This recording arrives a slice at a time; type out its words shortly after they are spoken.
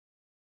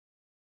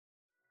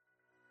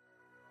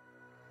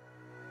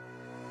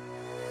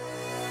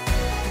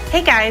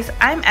Hey guys,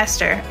 I'm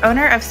Esther,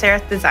 owner of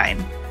Seraph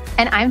Design.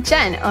 And I'm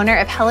Jen, owner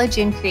of Hello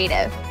June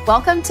Creative.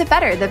 Welcome to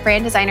Better, the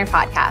Brand Designer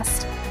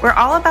Podcast. We're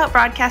all about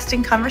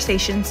broadcasting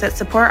conversations that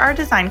support our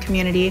design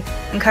community,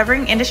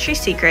 uncovering industry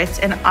secrets,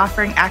 and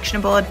offering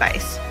actionable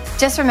advice.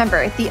 Just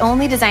remember, the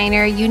only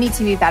designer you need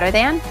to be better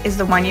than is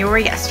the one you were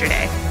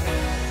yesterday.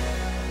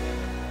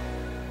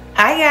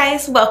 Hi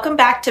guys, welcome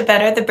back to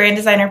Better, the Brand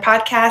Designer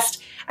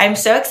Podcast. I'm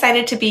so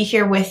excited to be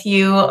here with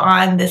you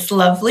on this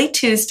lovely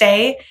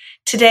Tuesday.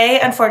 Today,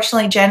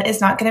 unfortunately, Jen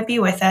is not going to be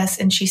with us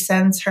and she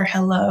sends her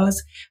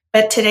hellos.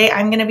 But today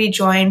I'm going to be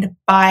joined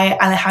by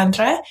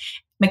Alejandra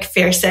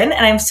McPherson,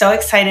 and I'm so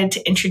excited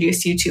to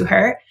introduce you to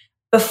her.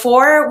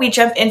 Before we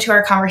jump into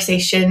our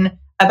conversation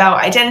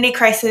about identity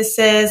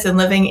crises and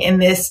living in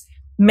this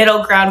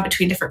middle ground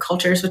between different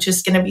cultures, which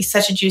is going to be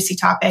such a juicy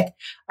topic,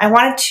 I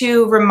wanted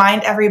to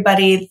remind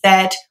everybody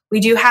that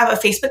we do have a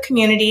Facebook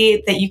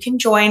community that you can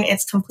join.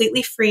 It's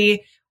completely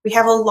free. We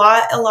have a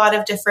lot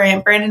of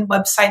different brand and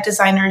website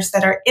designers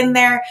that are in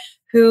there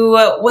who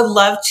would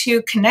love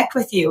to connect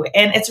with you.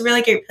 And it's a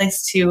really great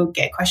place to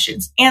get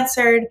questions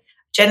answered.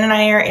 Jen and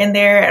I are in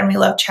there and we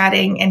love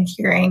chatting and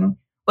hearing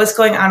what's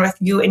going on with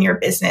you and your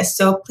business.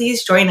 So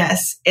please join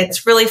us.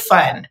 It's really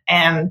fun.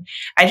 And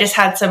I just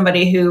had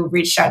somebody who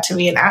reached out to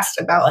me and asked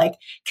about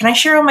can I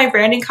share all my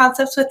branding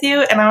concepts with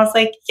you? And I was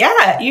like,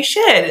 yeah, you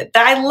should.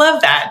 I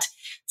love that.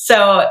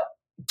 So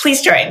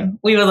please join.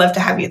 We would love to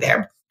have you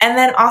there. And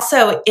then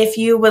also, if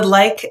you would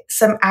like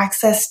some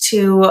access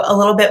to a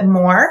little bit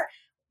more,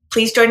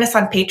 please join us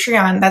on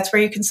Patreon. That's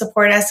where you can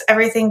support us.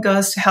 Everything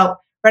goes to help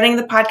running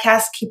the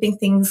podcast, keeping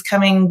things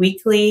coming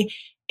weekly.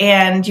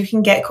 And you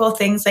can get cool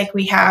things like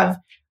we have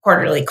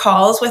quarterly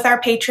calls with our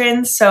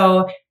patrons.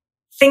 So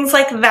things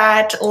like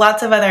that,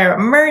 lots of other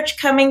merch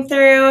coming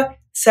through.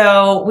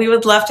 So we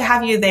would love to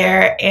have you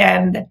there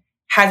and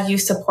have you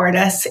support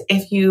us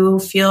if you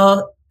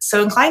feel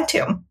so inclined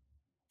to.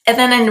 And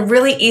then a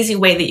really easy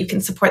way that you can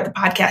support the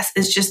podcast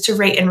is just to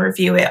rate and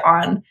review it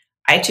on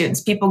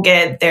iTunes. People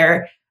get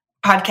their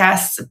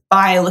podcasts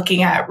by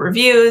looking at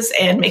reviews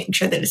and making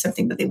sure that it's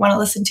something that they want to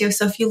listen to.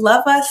 So if you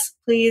love us,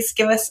 please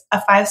give us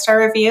a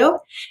 5-star review.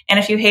 And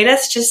if you hate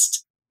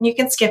us, you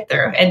can skip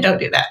through and don't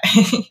do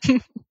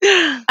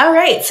that. All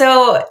right.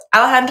 So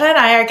Alejandra and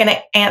I are going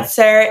to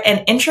answer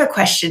an intro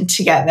question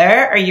together.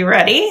 Are you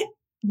ready?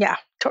 Yeah,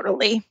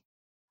 totally.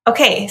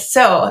 Okay,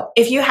 so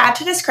if you had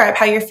to describe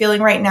how you're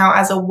feeling right now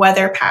as a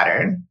weather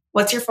pattern,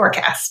 what's your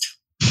forecast?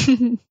 Do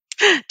you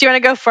want to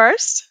go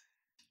first?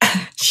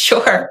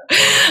 Sure,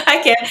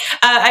 I can.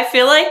 I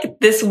feel like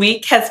this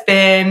week has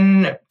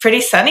been pretty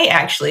sunny,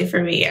 actually,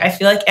 for me. I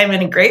feel like I'm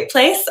in a great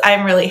place.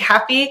 I'm really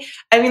happy.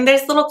 I mean,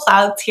 there's little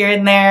clouds here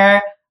and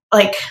there.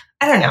 I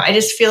don't know. I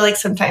just feel like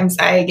sometimes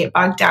I get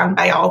bogged down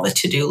by all the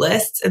to-do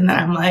lists. And then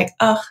I'm like,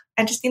 oh,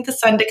 I just need the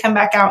sun to come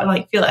back out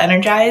and feel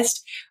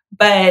energized.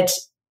 But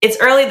it's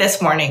early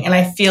this morning and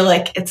I feel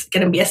like it's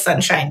going to be a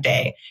sunshine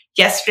day.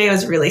 Yesterday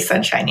was really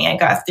sunshiny. I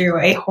got through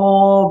a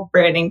whole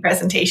branding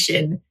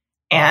presentation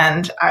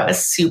and I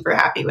was super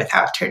happy with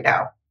how it turned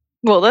out.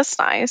 Well, that's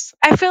nice.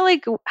 I feel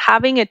like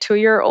having a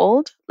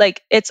 2-year-old,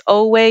 it's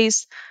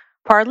always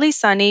partly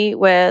sunny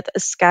with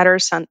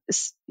scattered storms.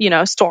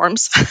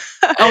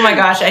 Oh my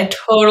gosh, I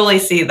totally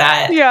see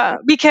that. Yeah,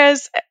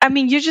 because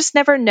you just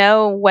never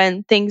know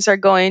when things are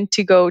going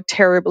to go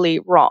terribly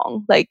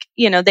wrong. They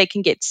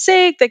can get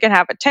sick, they can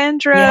have a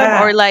tantrum,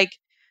 or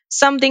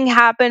something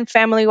happened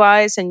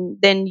family-wise, and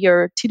then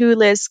your to-do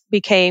list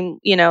became,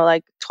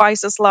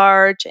 twice as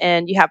large,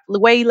 and you have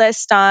way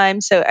less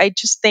time. So I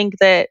just think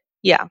that,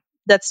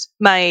 that's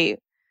my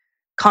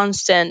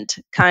constant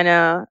kind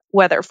of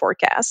weather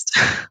forecast.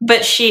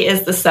 But she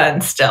is the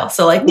sun still.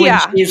 So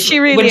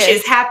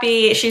she's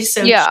happy, she's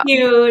so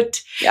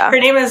cute. Yeah. Her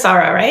name is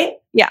Zara, right?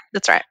 Yeah,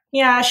 that's right.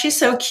 Yeah, she's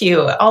so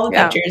cute. All the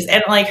pictures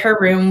and her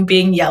room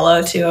being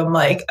yellow too. I'm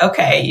like,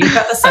 okay, you've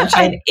got the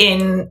sunshine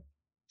in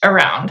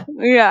around.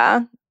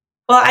 Yeah.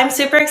 Well, I'm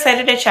super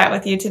excited to chat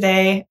with you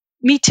today.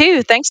 Me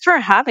too. Thanks for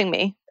having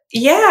me.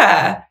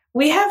 Yeah.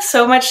 We have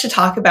so much to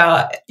talk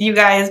about, you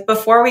guys.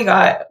 Before we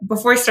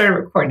started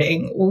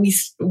recording,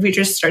 we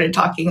just started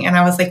talking, and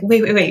I was like,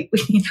 wait, we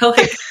need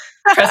to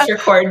press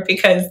record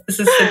because this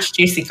is such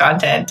juicy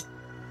content.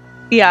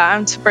 Yeah,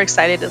 I'm super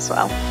excited as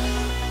well.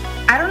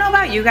 I don't know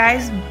about you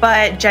guys,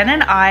 but Jen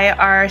and I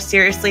are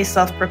seriously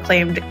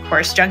self-proclaimed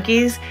course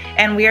junkies,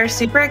 and we are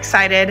super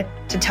excited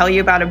to tell you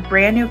about a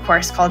brand new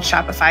course called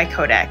Shopify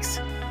Codex.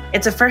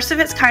 It's a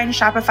first-of-its-kind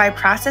Shopify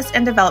process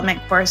and development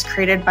course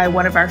created by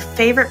one of our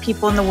favorite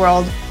people in the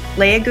world,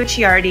 Leah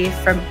Gucciardi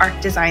from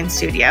Arc Design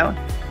Studio.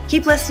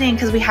 Keep listening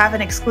because we have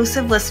an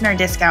exclusive listener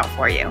discount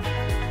for you.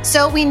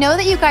 So we know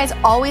that you guys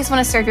always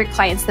want to serve your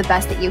clients the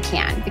best that you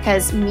can,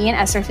 because me and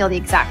Esther feel the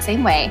exact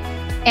same way.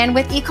 And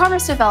with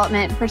e-commerce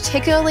development,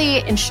 particularly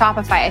in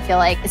Shopify, I feel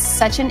like it's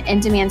such an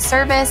in-demand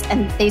service,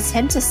 and they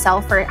tend to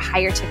sell for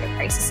higher ticket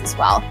prices as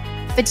well.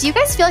 But do you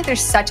guys feel like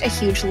there's such a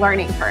huge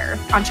learning curve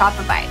on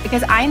Shopify?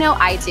 Because I know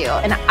I do.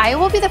 And I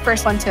will be the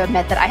first one to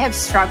admit that I have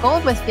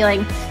struggled with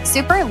feeling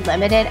super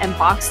limited and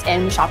boxed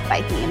in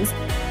Shopify themes.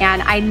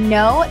 And I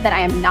know that I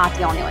am not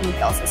the only one who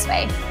feels this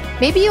way.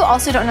 Maybe you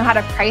also don't know how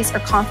to price or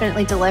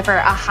confidently deliver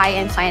a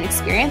high-end client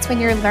experience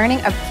when you're learning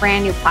a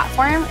brand new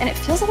platform and it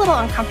feels a little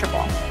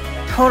uncomfortable.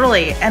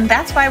 Totally. And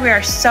that's why we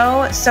are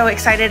so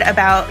excited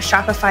about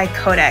Shopify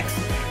Codex.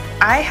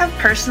 I have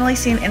personally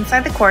seen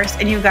inside the course,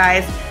 and you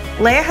guys,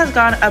 Leah has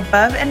gone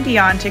above and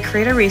beyond to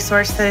create a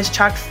resource that is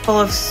chock full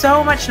of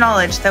so much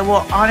knowledge that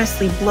will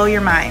honestly blow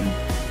your mind.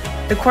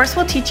 The course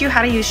will teach you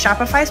how to use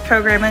Shopify's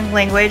programming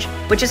language,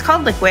 which is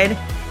called Liquid,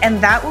 and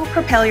that will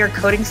propel your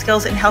coding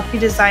skills and help you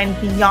design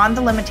beyond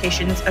the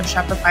limitations of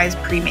Shopify's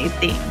pre-made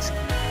themes.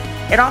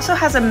 It also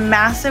has a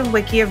massive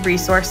wiki of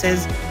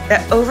resources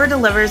that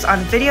over-delivers on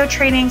video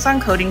trainings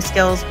on coding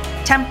skills,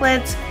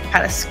 templates,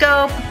 how to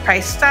scope,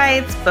 price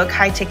sites, book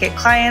high-ticket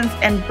clients,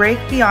 and break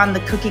beyond the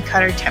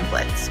cookie-cutter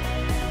templates.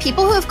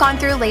 People who have gone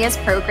through Leah's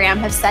program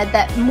have said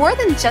that more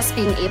than just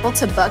being able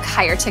to book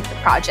higher ticket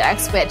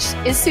projects, which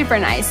is super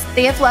nice,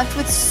 they have left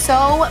with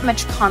so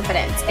much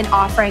confidence in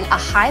offering a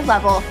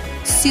high-level,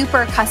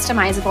 super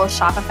customizable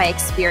Shopify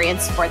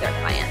experience for their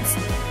clients.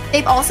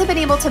 They've also been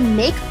able to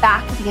make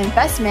back the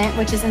investment,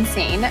 which is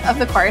insane, of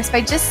the course by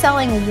just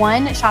selling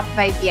one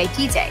Shopify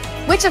VIP day,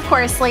 which of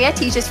course Leah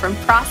teaches from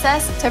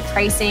process to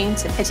pricing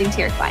to pitching to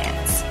your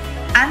clients.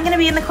 I'm going to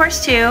be in the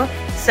course too,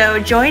 so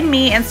join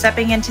me in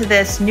stepping into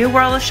this new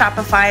world of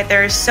Shopify.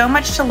 There is so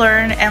much to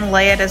learn, and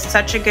Leah does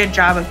such a good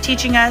job of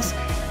teaching us,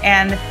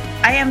 and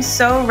I am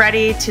so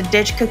ready to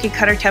ditch cookie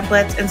cutter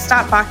templates and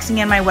stop boxing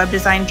in my web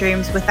design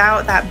dreams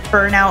without that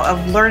burnout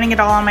of learning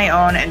it all on my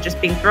own and just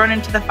being thrown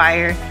into the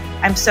fire.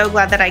 I'm so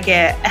glad that I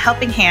get a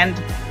helping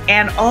hand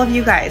and all of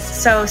you guys.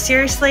 So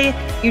seriously,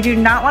 you do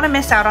not want to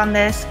miss out on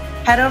this.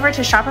 Head over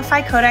to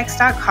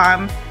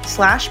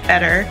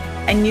shopifycodex.com/better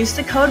and use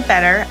the code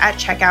BETTER at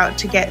checkout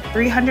to get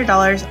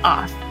 $300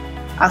 off.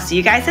 I'll see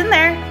you guys in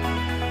there.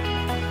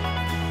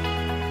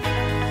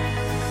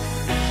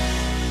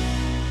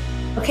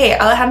 Okay,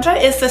 Alejandra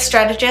is the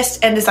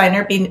strategist and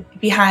designer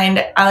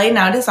behind Ale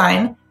Now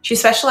Design. She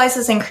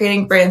specializes in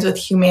creating brands with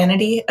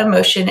humanity,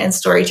 emotion, and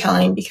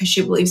storytelling because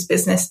she believes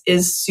business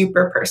is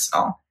super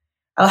personal.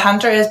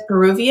 Alejandra is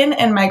Peruvian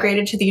and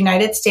migrated to the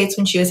United States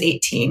when she was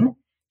 18.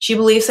 She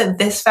believes that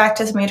this fact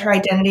has made her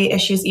identity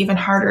issues even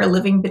harder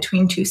living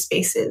between two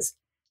spaces.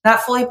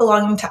 Not fully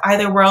belonging to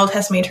either world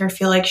has made her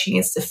feel like she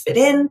needs to fit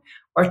in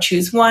or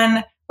choose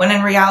one, when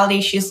in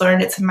reality, she's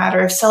learned it's a matter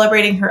of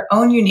celebrating her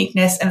own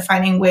uniqueness and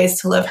finding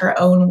ways to live her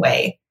own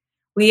way.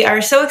 We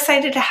are so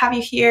excited to have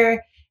you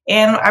here,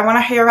 and I want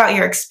to hear about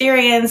your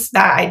experience,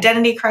 that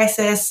identity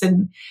crisis,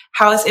 and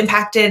how it's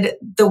impacted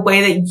the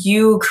way that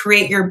you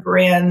create your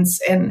brands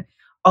and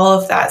all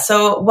of that.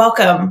 So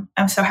welcome.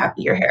 I'm so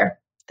happy you're here.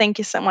 Thank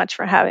you so much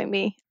for having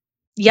me.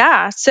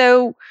 Yeah,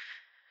 so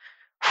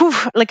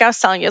like I was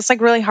telling you, it's like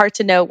really hard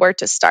to know where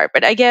to start.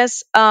 But I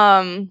guess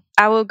I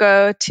will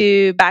go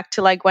back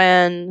to like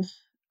when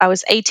I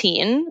was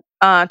 18,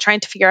 trying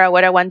to figure out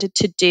what I wanted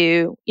to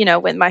do,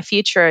 with my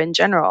future in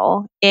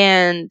general.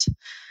 And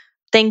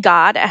thank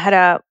God I had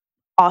a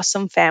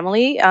awesome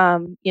family.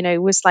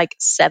 It was like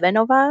 7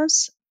 of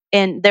us,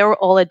 and they were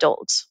all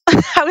adults.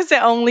 I was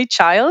the only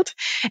child.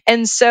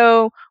 And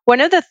so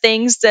one of the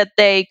things that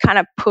they kind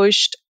of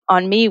pushed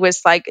on me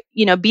was like,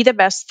 be the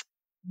best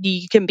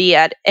you can be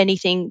at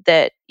anything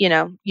that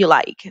you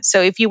like.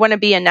 So if you want to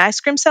be an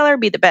ice cream seller,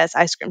 be the best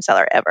ice cream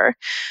seller ever.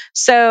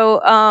 So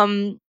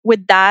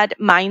with that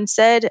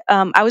mindset,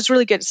 I was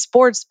really good at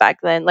sports back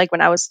then, like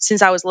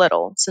since I was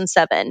little, since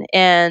 7.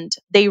 And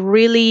they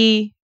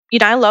really,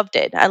 I loved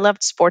it. I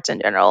loved sports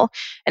in general,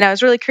 and I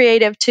was really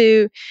creative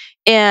too.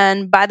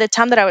 And by the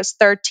time that I was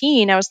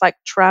 13, I was like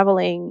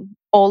traveling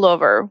all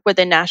over with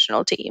the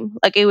national team.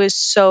 Like it was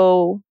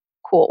so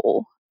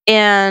cool.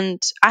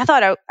 And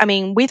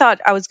we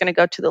thought I was going to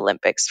go to the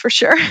Olympics for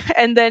sure.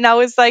 And then I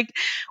was like,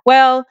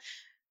 well,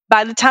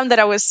 by the time that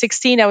I was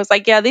 16, I was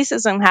like, yeah, this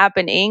isn't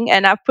happening.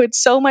 And I put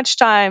so much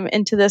time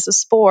into this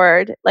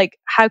sport. Like,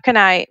 how can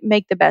I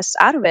make the best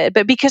out of it?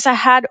 But because I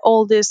had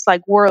all this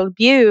like world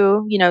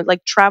view,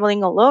 like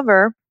traveling all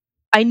over,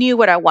 I knew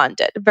what I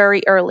wanted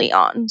very early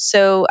on.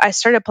 So I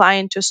started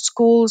applying to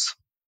schools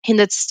in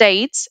the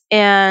States,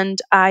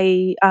 and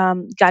I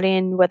got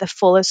in with a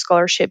full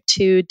scholarship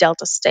to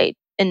Delta State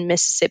in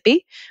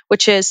Mississippi,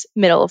 which is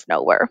middle of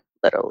nowhere,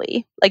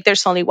 literally. Like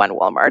there's only one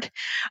Walmart.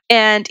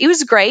 And it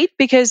was great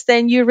because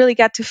then you really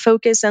got to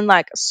focus on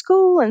like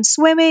school and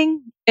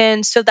swimming.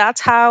 And so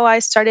that's how I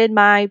started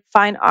my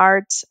fine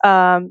arts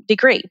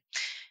degree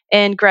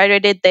and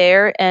graduated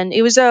there. And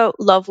it was a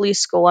lovely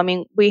school. I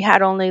mean, we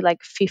had only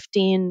like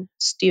 15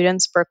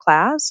 students per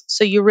class.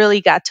 So you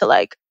really got to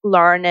like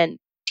learn, and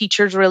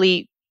teachers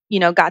really,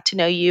 got to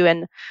know you.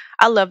 And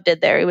I loved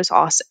it there. It was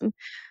awesome.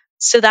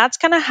 So that's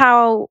kind of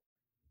how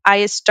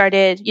I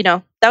started,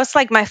 that was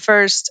like my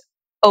first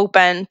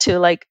open to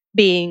like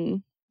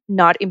being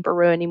not in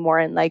Peru anymore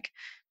and like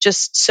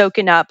just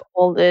soaking up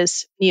all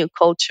this new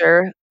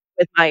culture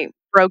with my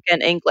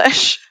broken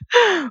English.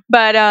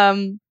 But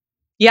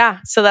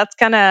yeah, so that's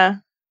kind of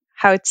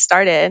how it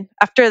started.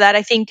 After that,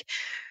 I think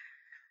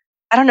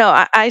I don't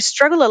know. I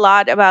struggle a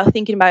lot about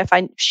thinking about if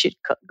I should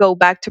go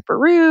back to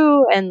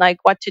Peru and like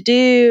what to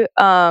do.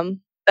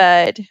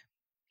 But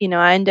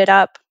I ended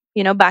up,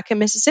 back in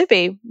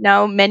Mississippi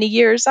now many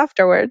years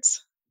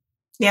afterwards.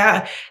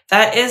 Yeah,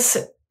 that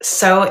is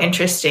so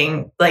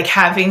interesting. Like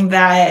having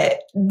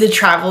the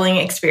traveling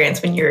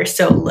experience when you're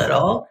so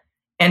little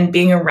and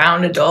being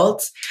around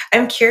adults.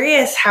 I'm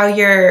curious how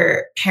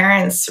your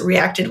parents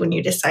reacted when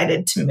you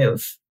decided to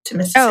move to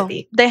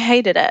Mississippi. Oh, they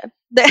hated it.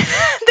 They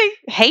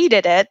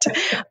hated it.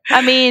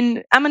 I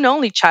mean, I'm an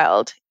only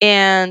child,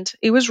 and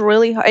I was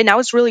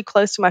really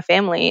close to my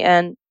family,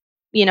 and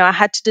I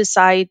had to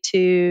decide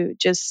to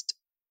just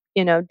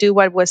do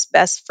what was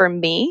best for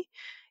me,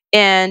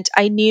 and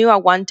I knew I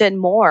wanted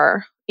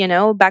more.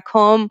 Back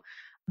home,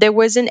 there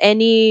wasn't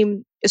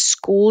any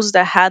schools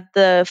that had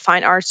the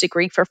fine arts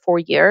degree for 4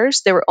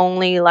 years. There were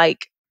only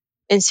like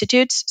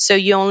institutes, so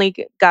you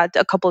only got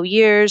a couple of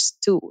years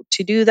to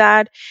do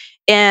that.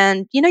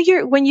 And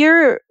when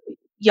you're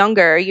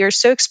younger, you're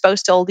so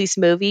exposed to all these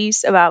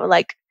movies about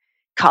like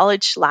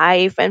college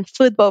life and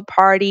football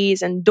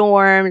parties and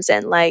dorms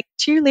and like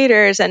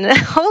cheerleaders and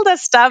all that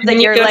stuff.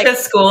 And you go to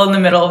school in the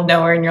middle of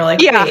nowhere and you're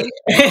like, yeah. Wait.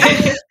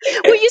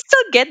 Well, you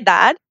still get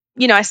that.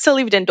 I still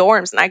lived in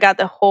dorms and I got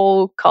the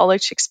whole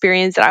college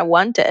experience that I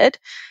wanted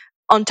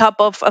on top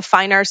of a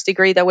fine arts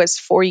degree that was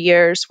 4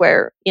 years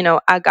where,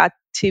 I got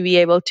to be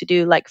able to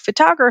do like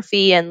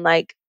photography and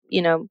like,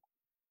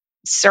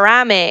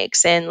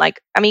 ceramics and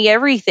like, I mean,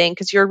 everything,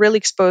 because you're really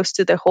exposed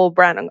to the whole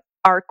brand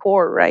art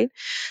core, right?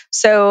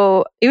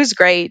 So it was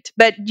great.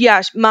 But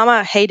yeah,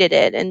 Mama hated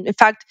it. And in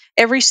fact,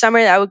 every summer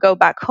that I would go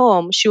back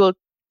home, she would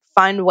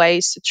find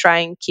ways to try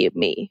and keep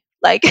me.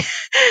 Like,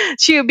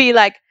 she would be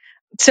like,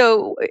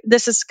 so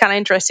this is kind of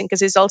interesting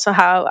because it's also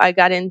how I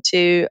got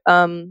into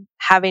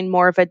having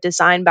more of a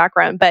design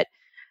background. But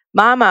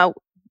Mama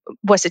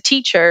was a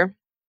teacher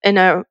in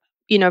a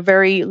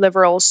very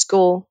liberal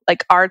school,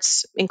 like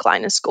arts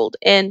inclined school.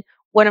 And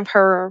one of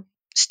her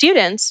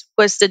students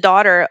was the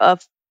daughter of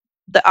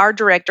the art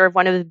director of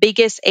one of the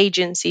biggest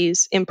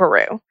agencies in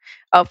Peru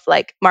of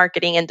like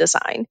marketing and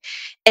design.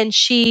 And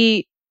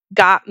she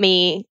got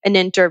me an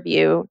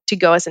interview to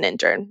go as an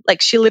intern.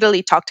 Like she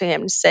literally talked to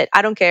him and said,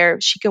 I don't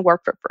care. She can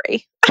work for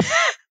free.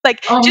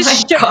 Like, oh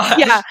just my gosh.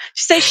 Yeah.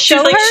 She said,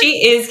 show she's her.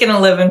 She is going to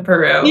live in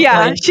Peru.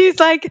 Yeah. She's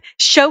like,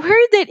 show her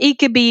that it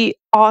could be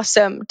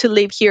awesome to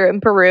live here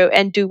in Peru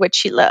and do what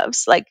she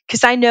loves. Like,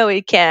 cause I know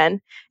it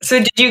can. So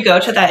did you go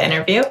to that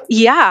interview?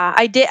 Yeah,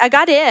 I did. I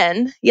got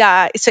in.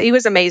 Yeah. So it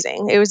was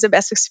amazing. It was the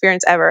best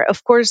experience ever.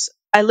 Of course,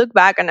 I look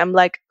back and I'm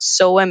like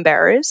so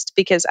embarrassed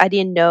because I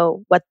didn't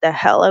know what the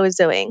hell I was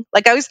doing.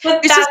 Like I was.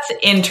 But that's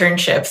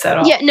internships at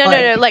all. Yeah,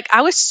 no. Like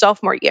I was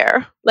sophomore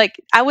year. Like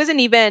I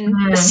wasn't even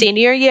a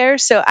senior year,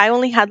 so I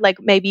only had like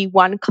maybe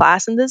one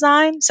class in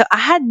design. So I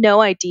had no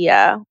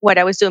idea what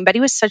I was doing. But it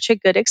was such a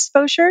good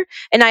exposure,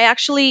 and I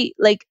actually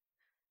like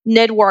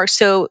networked.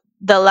 So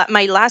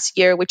my last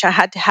year, which I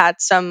had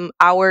some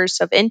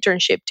hours of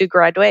internship to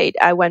graduate,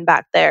 I went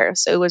back there.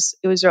 So it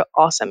was an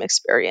awesome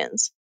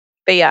experience.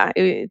 But yeah,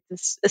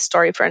 it's a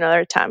story for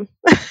another time.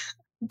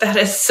 That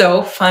is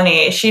so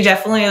funny. She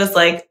definitely was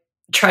like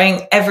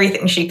trying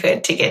everything she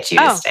could to get you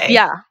to stay.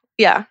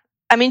 Yeah.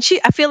 I mean,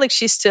 I feel like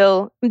she's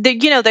still,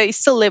 they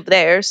still live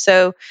there.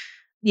 So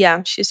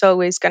yeah, she's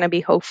always going to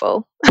be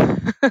hopeful.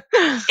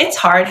 It's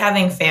hard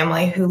having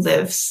family who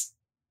lives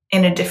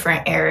in a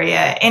different area,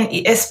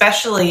 and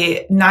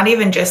especially not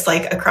even just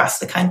like across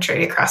the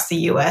country, across the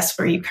US,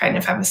 where you kind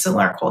of have a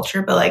similar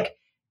culture, but like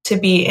to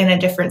be in a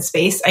different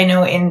space. I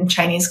know in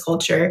Chinese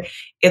culture,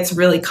 it's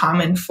really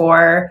common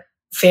for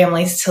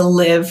families to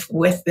live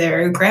with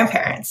their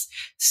grandparents.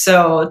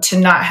 So to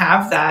not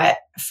have that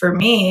for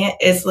me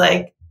is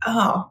like,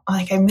 oh,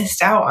 like I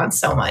missed out on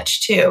so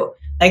much too.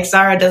 Like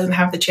Zara doesn't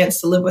have the chance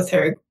to live with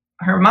her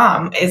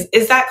mom.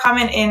 Is that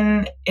common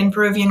in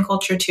Peruvian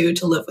culture too,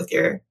 to live with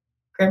your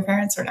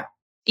grandparents or no?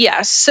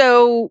 Yeah.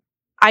 So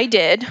I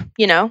did,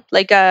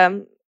 like,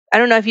 I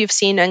don't know if you've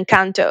seen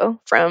Encanto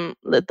from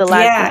the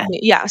last.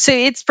 Yeah. So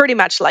it's pretty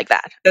much like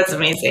that. That's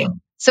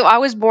amazing. So I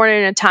was born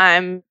in a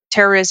time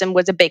terrorism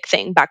was a big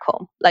thing back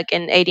home, like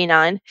in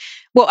 89.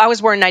 Well, I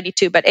was born in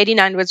 92, but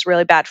 89 was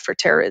really bad for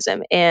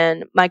terrorism.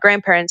 And my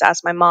grandparents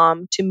asked my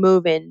mom to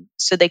move in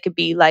so they could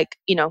be like,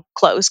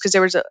 close, because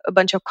there was a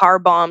bunch of car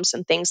bombs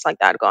and things like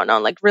that going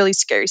on, like really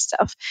scary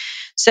stuff.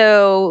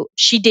 So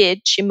she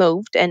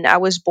moved, and I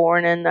was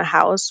born in a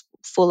house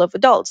full of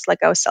adults, like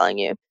I was telling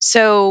you.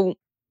 So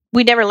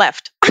we never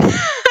left.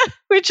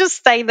 We just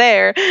stayed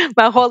there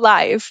my whole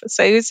life.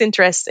 So it was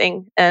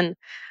interesting. And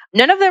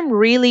none of them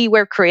really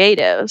were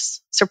creatives,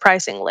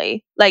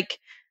 surprisingly. Like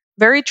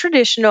very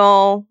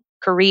traditional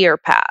career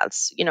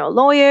paths,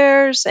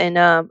 lawyers and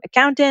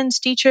accountants,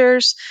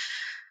 teachers,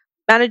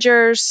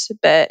 managers.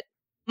 But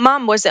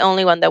mom was the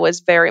only one that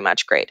was very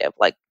much creative.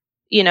 Like,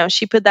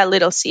 she put that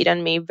little seed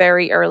in me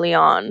very early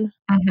on.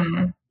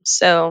 Mm-hmm.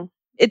 So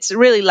it's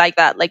really like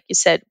that, like you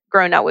said,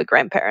 growing up with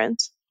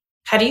grandparents.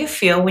 How do you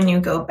feel when you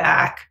go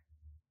back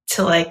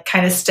to like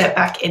kind of step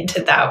back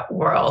into that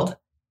world?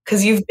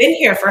 Because you've been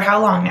here for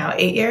how long now?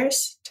 8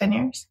 years? 10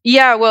 years?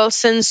 Yeah, well,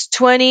 since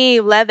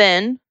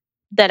 2011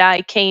 that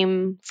I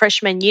came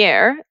freshman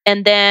year.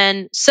 And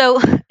then, so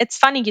it's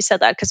funny you said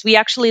that because we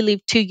actually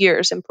lived 2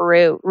 years in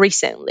Peru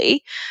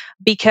recently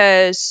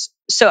because,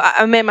 so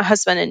I met my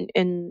husband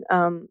in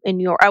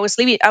New York. I was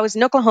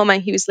in Oklahoma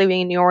and he was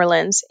living in New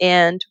Orleans,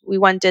 and we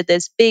wanted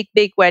this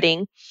big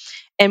wedding,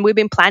 and we've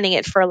been planning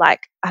it for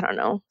like, I don't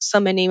know, so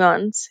many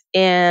months.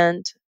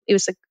 And it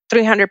was like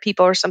 300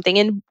 people or something.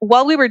 And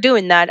while we were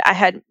doing that, I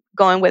had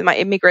going with my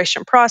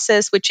immigration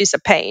process, which is a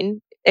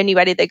pain.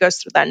 Anybody that goes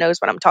through that knows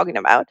what I'm talking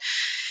about.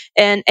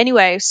 And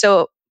anyway,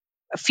 so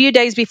a few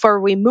days before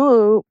we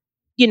moved,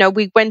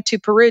 we went to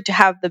Peru to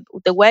have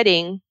the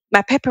wedding.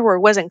 My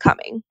paperwork wasn't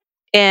coming.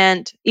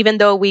 And even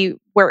though we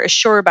were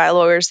assured by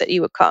lawyers that it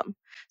would come.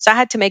 So I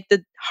had to make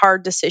the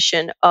hard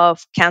decision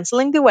of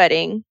canceling the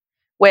wedding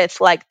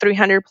with like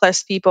 300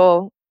 plus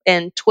people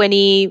and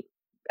 20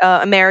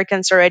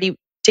 Americans already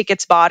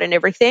tickets bought and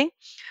everything,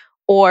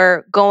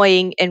 or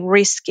going and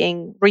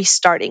risking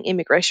restarting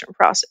immigration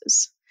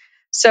process.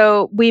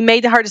 So we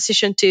made the hard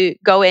decision to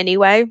go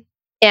anyway.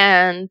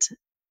 And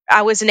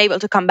I wasn't able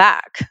to come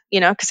back,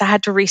 because I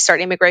had to restart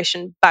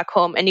immigration back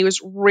home. And it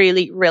was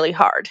really, really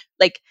hard.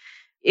 Like,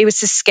 it was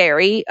just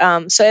scary.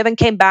 So Evan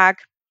came back,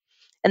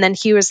 and then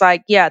he was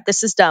like, yeah,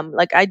 this is dumb.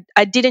 Like,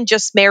 I didn't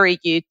just marry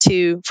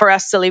you for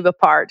us to live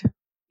apart,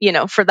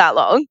 for that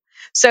long.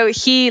 So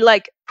he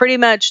like pretty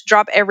much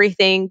dropped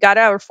everything, got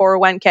our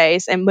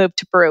 401ks and moved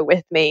to Peru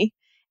with me.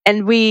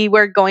 And we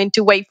were going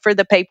to wait for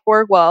the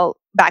paperwork while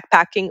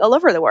backpacking all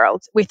over the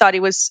world. We thought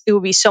it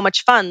would be so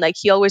much fun. Like,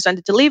 he always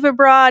wanted to live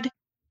abroad.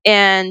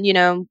 And,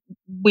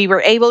 we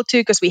were able to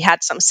because we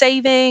had some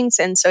savings.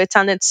 And so it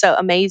sounded so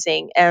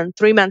amazing. And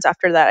 3 months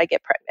after that, I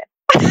get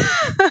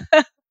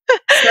pregnant.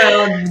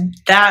 So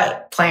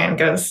that plan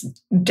goes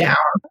down.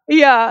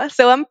 Yeah.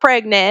 So I'm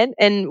pregnant,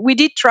 and we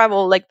did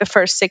travel like the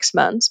first 6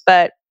 months,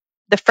 but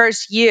the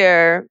first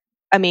year,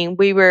 I mean,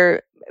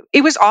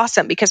 it was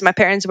awesome because my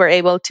parents were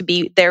able to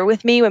be there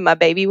with me when my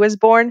baby was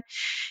born,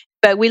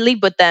 but we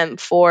lived with them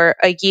for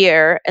a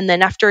year. And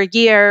then after a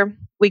year,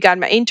 we got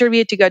my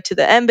interview to go to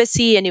the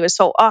embassy, and it was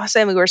so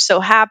awesome. We were so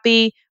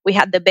happy. We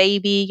had the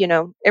baby,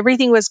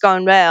 everything was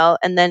going well.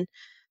 And then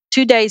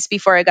 2 days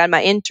before I got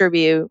my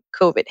interview,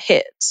 COVID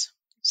hits.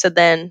 So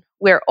then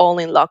we're all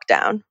in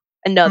lockdown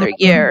another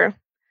year.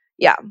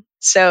 Yeah.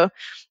 So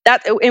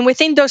and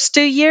within those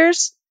 2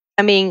 years,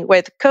 I mean,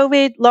 with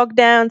COVID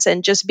lockdowns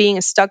and just being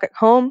stuck at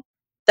home,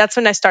 that's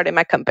when I started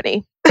my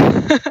company.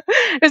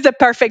 It was the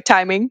perfect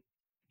timing.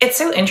 It's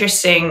so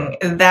interesting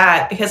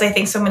that, because I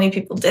think so many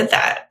people did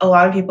that. A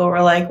lot of people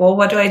were like, well,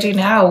 what do I do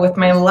now with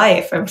my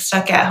life? I'm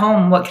stuck at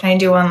home. What can I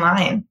do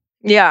online?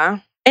 Yeah.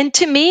 And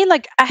to me,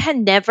 like, I had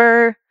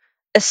never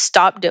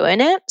stopped doing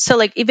it. So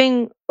like,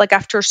 even like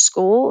after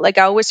school, like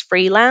I always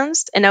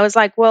freelanced, and I was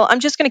like, well, I'm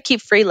just going to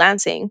keep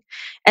freelancing.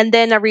 And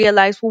then I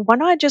realized, well, why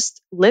don't I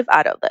just live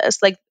out of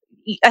this? Like,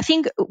 I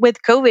think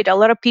with COVID, a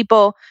lot of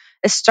people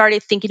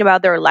started thinking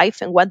about their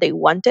life and what they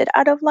wanted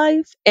out of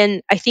life.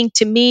 And I think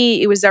to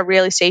me, it was a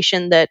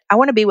realization that I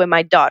want to be with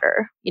my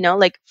daughter,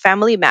 like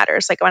family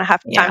matters. Like, I want to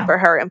have time for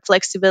her and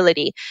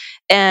flexibility.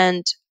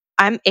 And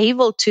I'm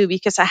able to,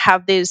 because I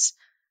have this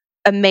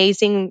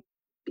amazing,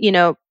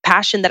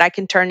 passion that I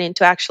can turn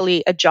into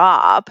actually a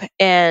job,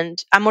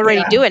 and I'm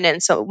already doing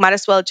it. So might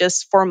as well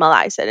just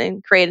formalize it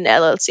and create an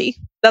LLC.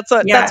 That's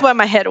what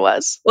my head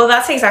was. Well,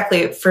 that's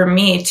exactly for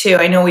me too.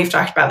 I know we've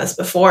talked about this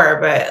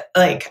before, but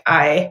like,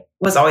 I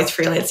was always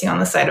freelancing on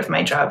the side of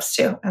my jobs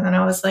too. And then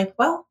I was like,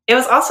 well, it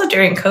was also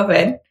during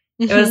COVID.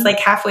 It was like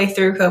halfway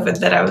through COVID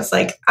that I was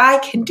like, I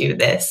can do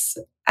this.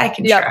 I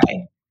can try.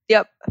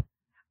 Yep.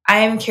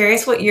 I'm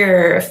curious what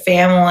your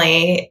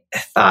family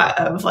thought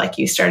of like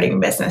you starting a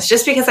business,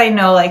 just because I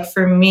know, like,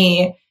 for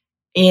me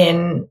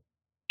in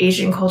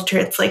Asian culture,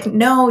 it's like,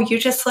 no, you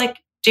just like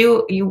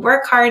you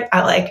work hard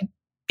at like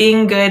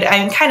being good.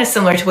 I'm kind of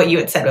similar to what you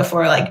had said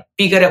before, like,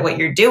 be good at what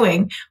you're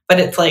doing, but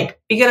it's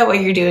like, be good at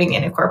what you're doing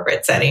in a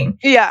corporate setting.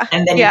 Yeah.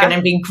 And then you're going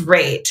to be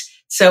great.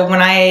 So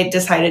when I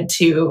decided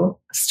to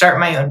start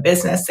my own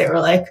business, they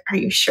were like, are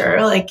you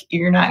sure? Like,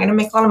 you're not going to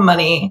make a lot of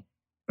money.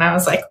 And I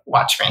was like,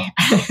 watch me.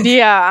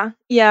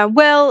 Yeah.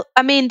 Well,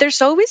 I mean,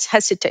 there's always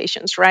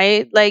hesitations,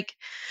 right? Like,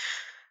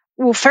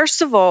 well,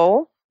 first of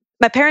all,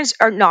 my parents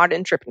are not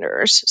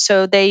entrepreneurs.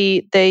 So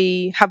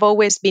they have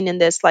always been in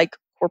this like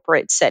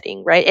corporate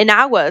setting, right? And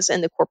I was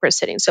in the corporate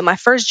setting. So my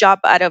first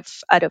job out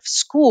of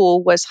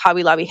school was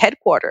Hobby Lobby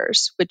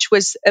headquarters, which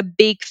was a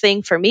big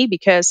thing for me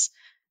because,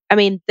 I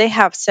mean, they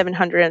have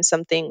 700 and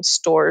something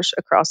stores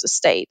across the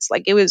states.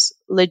 Like, it was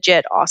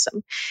legit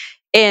awesome.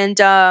 And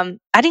I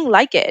didn't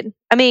like it.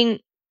 I mean,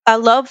 I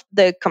love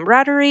the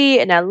camaraderie,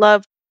 and I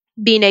love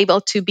being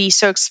able to be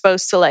so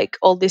exposed to like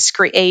all this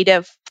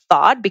creative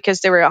thought,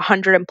 because there were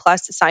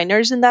 100+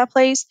 designers in that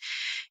place.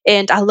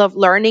 And I love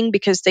learning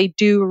because they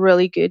do a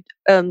really good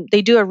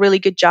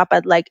job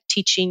at like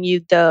teaching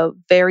you the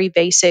very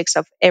basics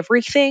of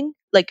everything.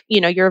 Like,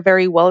 you're a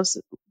very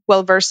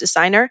well-versed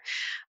designer.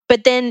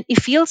 But then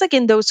it feels like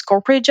in those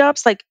corporate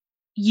jobs, like,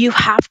 you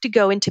have to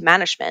go into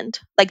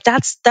management. Like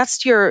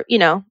that's your,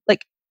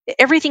 like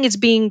everything is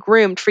being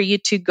groomed for you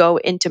to go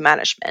into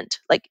management,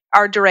 like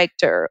art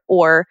director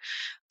or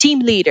team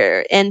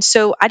leader. And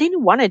so I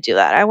didn't want to do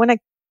that.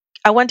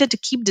 I wanted to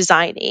keep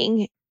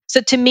designing.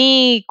 So to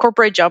me,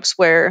 corporate jobs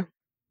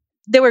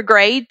they were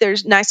great.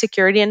 There's nice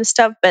security and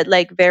stuff, but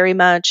like very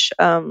much,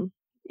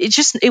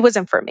 it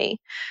wasn't for me.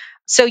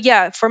 So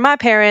yeah, for my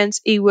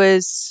parents, it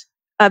was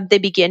the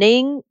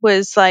beginning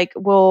was like,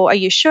 well, are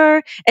you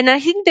sure? And I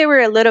think they were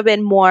a little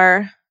bit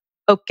more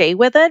okay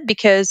with it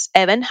because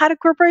Evan had a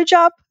corporate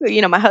job,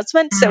 my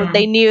husband. So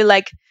they knew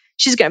like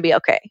she's going to be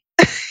okay,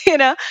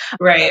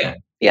 Right.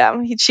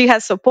 Yeah, she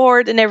has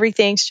support and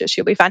everything. So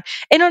she'll be fine.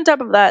 And on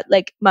top of that,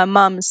 like my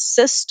mom's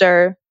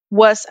sister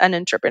was an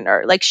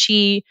entrepreneur. Like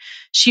she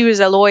was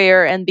a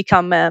lawyer and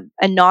become a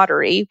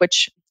notary,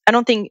 which I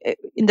don't think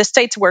in the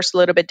States works a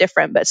little bit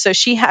different. But so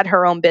she had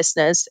her own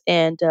business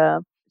and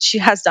she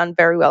has done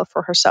very well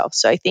for herself.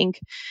 So I think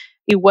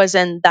it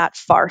wasn't that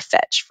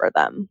far-fetched for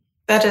them.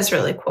 That is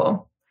really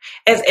cool.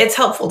 It's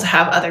helpful to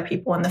have other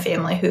people in the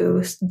family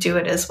who do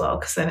it as well,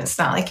 because then it's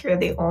not like you're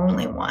the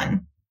only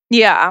one.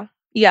 Yeah.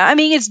 Yeah. I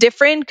mean, it's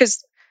different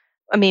because,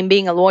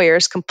 being a lawyer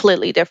is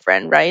completely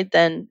different, right,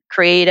 than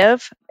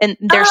creative. And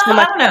there's so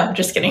much. I don't know.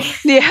 Just kidding.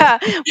 Yeah.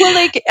 Well,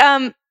 like,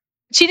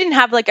 she didn't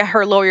have like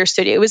her lawyer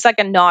studio. It was like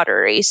a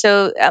notary.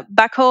 So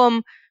back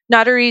home,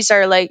 notaries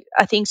are like,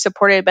 I think,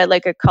 supported by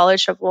like a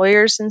college of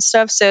lawyers and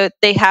stuff. So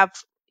they have,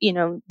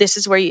 this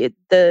is where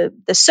the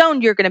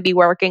zone you're going to be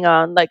working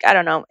on. Like, I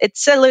don't know.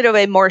 It's a little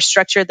bit more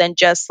structured than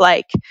just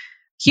like,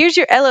 here's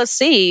your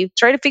LLC,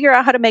 try to figure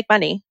out how to make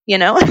money,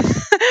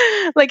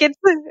 like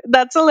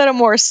that's a little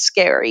more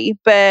scary.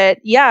 But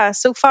yeah,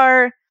 so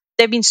far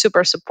they've been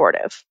super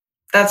supportive.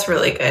 That's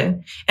really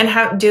good. And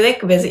how do they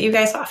visit you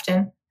guys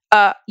often?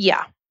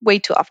 Yeah, way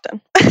too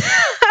often.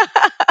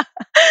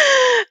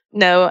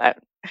 No,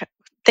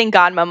 thank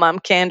God my mom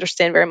can't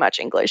understand very much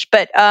English.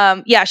 But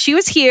yeah, she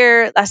was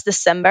here last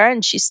December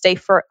and she stayed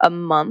for a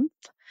month.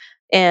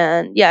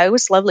 And yeah, it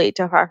was lovely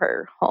to have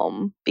her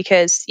home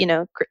because,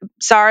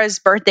 Zara's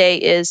birthday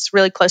is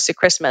really close to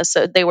Christmas.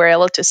 So they were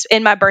able to,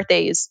 and my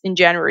birthday is in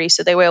January.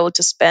 So they were able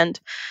to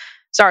spend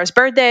Zara's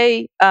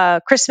birthday,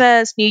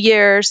 Christmas, New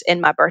Year's,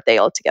 and my birthday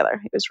all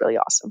together. It was really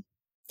awesome.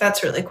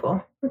 That's really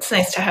cool. It's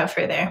nice to have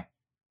her there.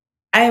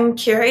 I'm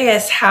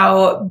curious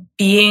how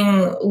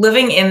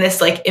living in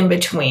this like in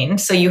between.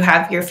 So you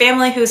have your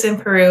family who's in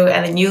Peru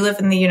and then you live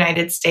in the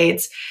United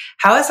States.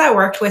 How has that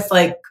worked with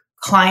like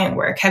client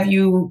work?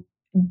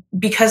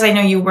 Because I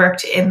know you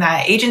worked in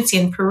that agency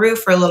in Peru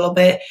for a little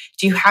bit,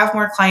 do you have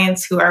more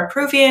clients who are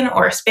Peruvian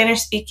or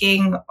Spanish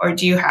speaking, or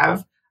do you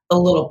have a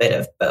little bit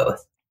of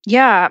both?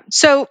 Yeah.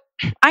 So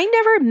I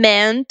never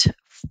meant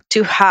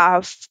to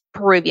have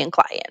Peruvian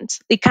clients.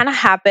 It kind of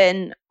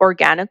happened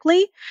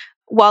organically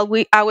while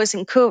I was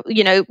in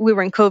COVID, we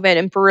were in COVID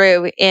in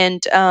Peru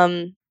and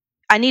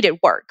I needed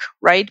work,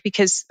 right?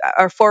 Because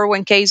our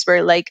 401ks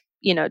were like,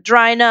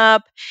 drying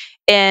up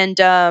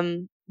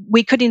and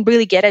we couldn't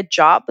really get a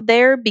job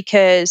there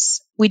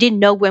because we didn't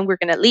know when we were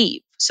going to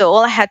leave. So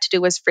all I had to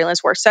do was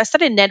freelance work. So I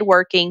started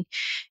networking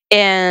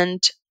and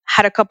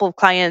had a couple of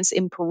clients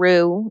in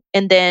Peru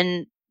and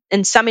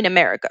some in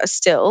America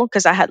still,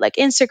 because I had like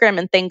Instagram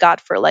and thank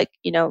God for like,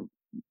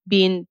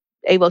 being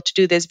able to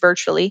do this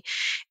virtually.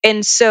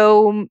 And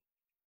so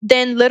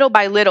then little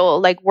by little,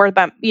 like word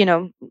by,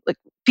 like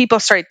people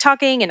started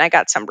talking and I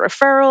got some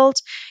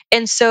referrals.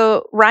 And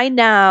so right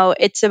now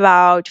it's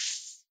about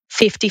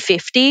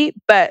 50-50,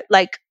 but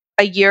like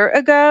a year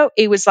ago,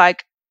 it was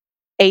like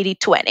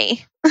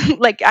 80-20.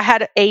 Like I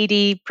had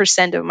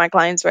 80% of my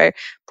clients were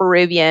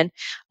Peruvian,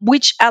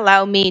 which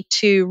allowed me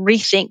to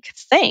rethink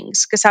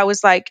things because I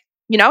was like,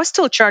 I was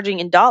still charging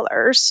in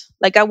dollars.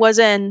 Like I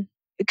wasn't,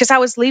 because I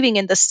was living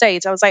in the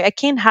States. I was like, I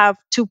can't have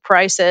two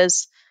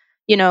prices,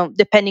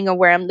 depending on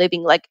where I'm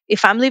living. Like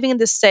if I'm living in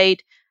the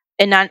state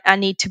and I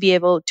need to be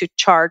able to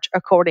charge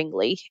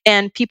accordingly.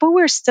 And people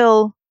were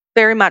still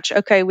very much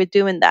okay with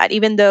doing that,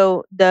 even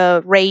though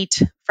the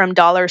rate from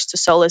dollars to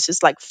soles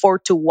is like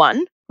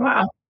 4-1.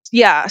 Wow.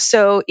 Yeah.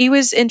 So it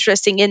was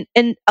interesting.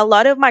 And a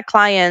lot of my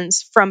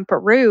clients from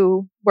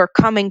Peru were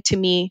coming to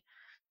me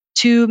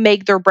to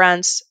make their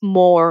brands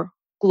more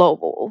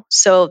global.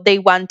 So they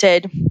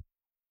wanted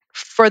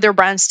for their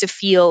brands to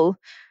feel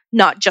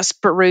not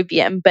just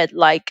Peruvian, but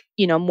like,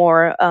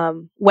 more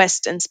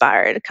West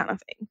inspired kind of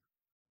thing.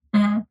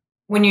 Mm-hmm.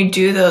 When you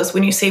do those,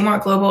 when you say more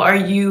global, are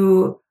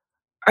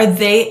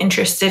they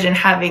interested in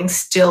having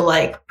still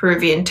like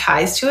Peruvian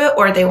ties to it,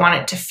 or they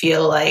want it to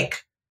feel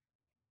like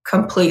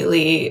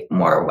completely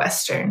more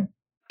Western?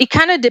 It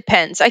kind of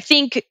depends. I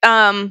think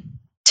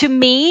to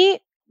me,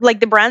 like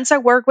the brands I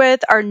work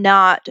with are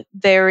not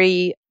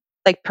very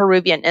like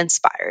Peruvian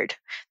inspired.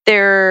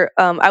 They're,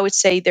 I would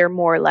say they're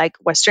more like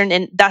Western.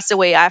 And that's the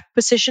way I've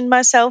positioned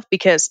myself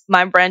because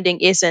my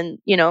branding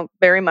isn't,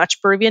 very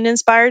much Peruvian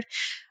inspired.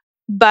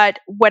 But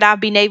what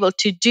I've been able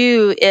to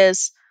do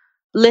is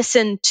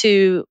listen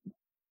to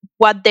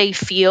what they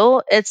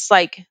feel it's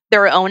like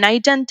their own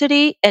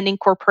identity and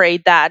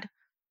incorporate that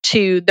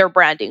to their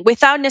branding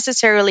without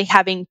necessarily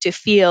having to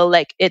feel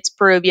like it's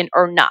Peruvian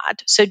or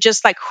not. So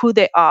just like who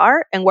they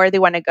are and where they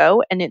want to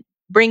go, and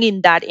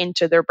bringing that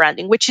into their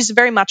branding, which is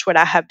very much what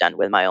I have done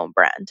with my own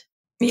brand.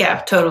 Yeah,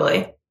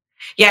 totally.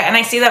 Yeah, and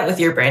I see that with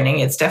your branding.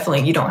 It's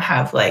definitely, you don't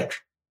have like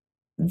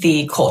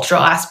the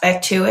cultural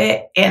aspect to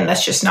it, and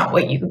that's just not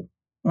what you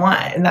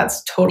want, and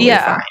that's totally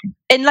fine.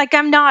 And like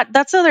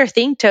that's the other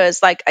thing too,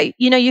 is like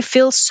you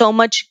feel so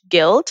much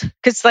guilt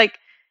because like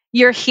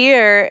you're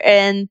here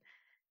and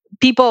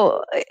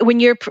people, when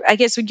you're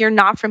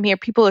not from here,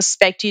 people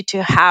expect you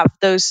to have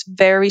those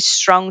very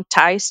strong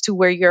ties to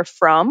where you're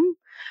from,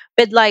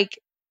 but like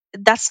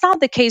that's not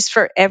the case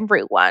for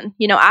everyone.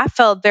 I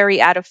felt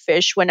very out of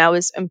fish when I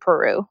was in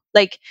Peru.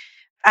 Like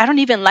I don't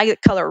even like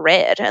the color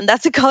red, and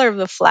that's the color of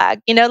the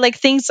flag. Like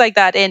things like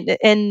that.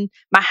 And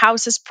my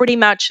house is pretty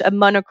much a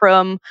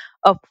monochrome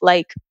of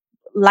like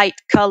light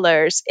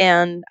colors,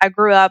 and I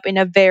grew up in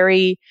a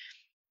very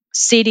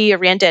city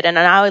oriented, and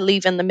now I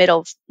live in the middle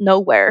of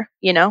nowhere,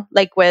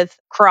 like with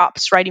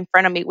crops right in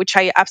front of me, which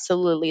I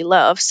absolutely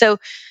love. So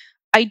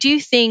I do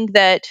think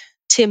that,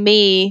 to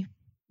me,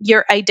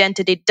 your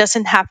identity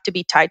doesn't have to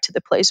be tied to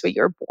the place where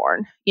you're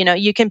born.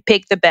 You can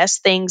pick the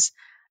best things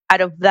out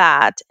of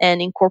that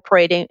and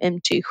incorporate it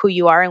into who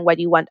you are and what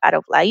you want out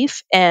of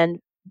life, and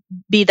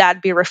be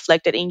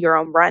reflected in your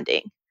own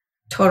branding.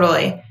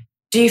 Totally.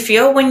 Do you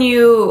feel when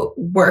you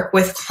work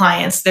with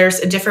clients, there's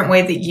a different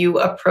way that you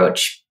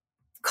approach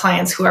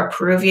clients who are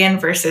Peruvian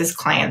versus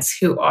clients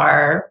who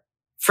are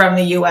from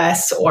the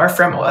US or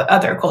from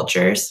other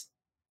cultures?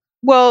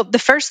 Well, the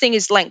first thing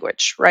is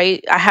language,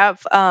 right? I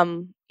have,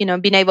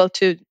 been able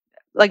to,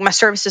 like, my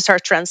services are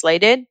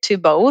translated to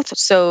both.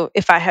 So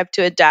if I have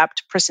to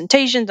adapt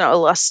presentations and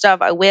all that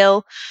stuff, I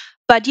will.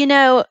 But,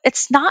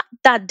 it's not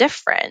that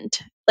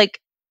different.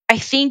 Like, I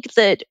think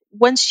that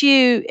once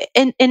you,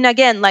 and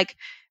again, like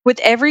with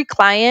every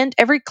client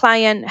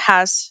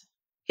has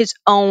his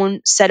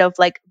own set of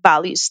like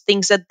values,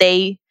 things that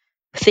they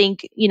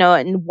think,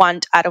 and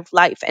want out of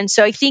life. And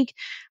so I think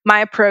my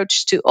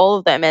approach to all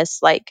of them is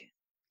like,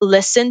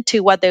 listen to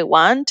what they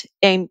want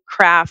and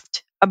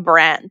craft a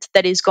brand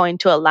that is going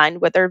to align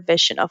with their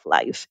vision of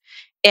life.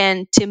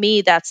 And to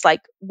me, that's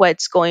like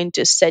what's going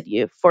to set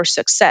you for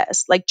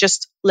success. Like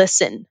just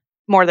listen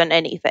more than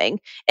anything.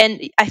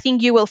 And I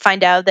think you will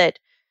find out that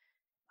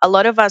a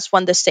lot of us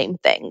want the same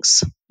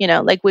things.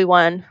 Like we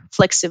want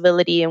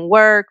flexibility in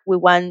work. We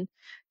want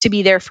to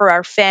be there for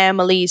our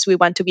families. We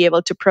want to be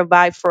able to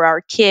provide for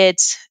our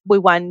kids. We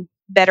want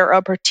better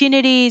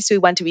opportunities. We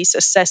want to be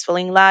successful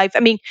in life. I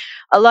mean,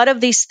 a lot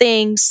of these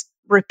things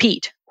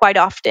repeat quite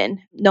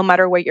often, no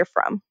matter where you're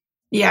from.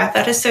 Yeah,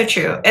 that is so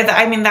true.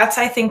 I mean, that's,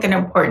 I think, an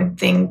important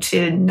thing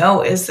to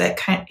know is that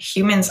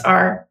humans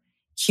are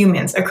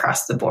humans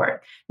across the board.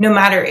 No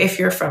matter if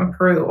you're from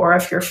Peru or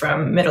if you're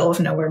from middle of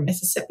nowhere,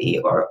 Mississippi,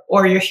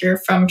 or you're here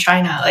from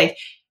China, like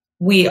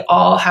we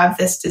all have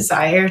this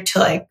desire to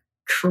like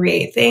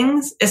create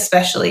things,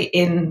 especially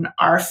in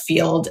our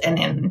field and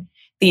in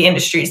the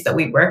industries that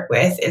we work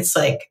with. It's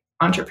like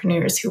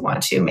entrepreneurs who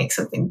want to make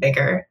something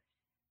bigger.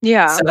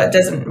 Yeah. So it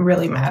doesn't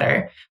really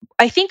matter.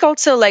 I think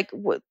also like,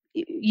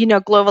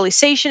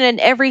 globalization and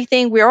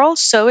everything, we're all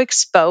so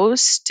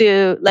exposed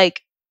to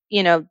like,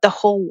 the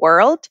whole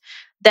world,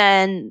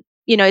 then,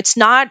 it's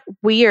not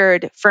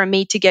weird for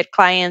me to get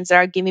clients that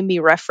are giving me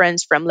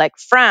reference from like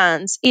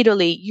France,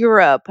 Italy,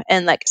 Europe,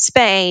 and like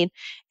Spain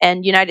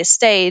and United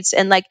States.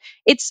 And like,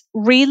 it's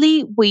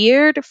really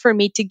weird for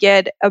me to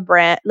get a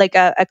brand, like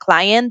a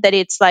client that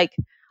it's like,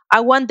 I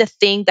want the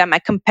thing that my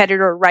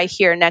competitor right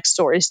here next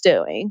door is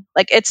doing.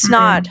 Like, it's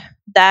not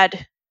that,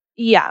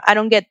 I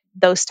don't get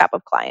those type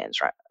of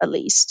clients, right, at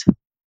least.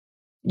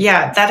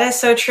 Yeah, that is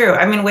so true.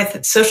 I mean,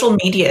 with social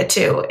media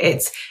too,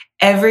 it's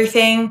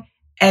everything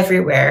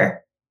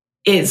everywhere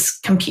is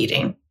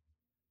competing.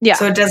 Yeah.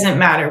 So it doesn't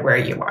matter where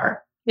you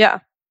are. Yeah.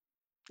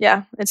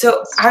 Yeah.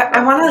 So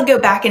I want to go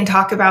back and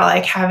talk about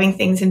like having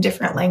things in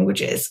different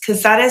languages,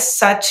 because that is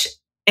such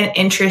an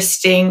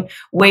interesting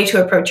way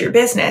to approach your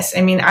business.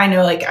 I mean, I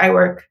know like I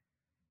work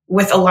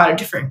with a lot of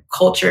different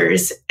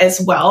cultures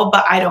as well,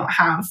 but I don't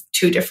have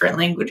two different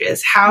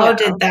languages. How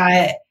did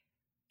that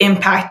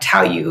impact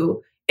how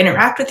you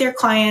interact with your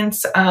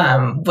clients?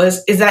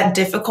 Is that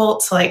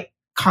difficult to like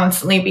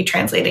constantly be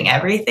translating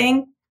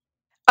everything?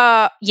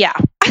 Yeah,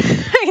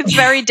 it's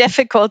very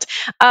difficult.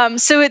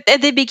 So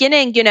at the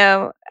beginning,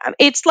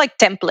 it's like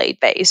template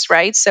based,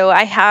 right? So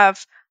I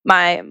have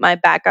my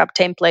backup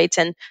templates,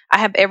 and I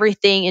have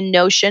everything in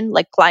Notion,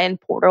 like client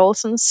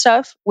portals and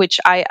stuff, which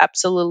I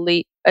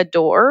absolutely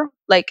adore.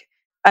 Like,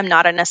 I'm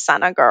not an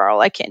Asana girl.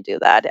 I can't do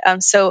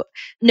that. So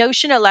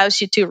Notion allows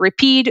you to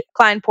repeat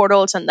client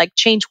portals and like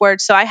change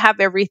words. So I have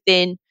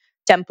everything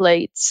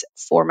templates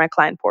for my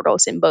client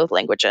portals in both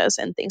languages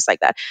and things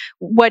like that.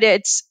 What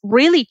it's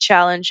really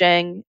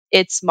challenging,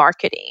 it's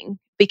marketing,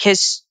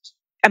 because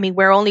I mean,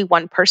 we're only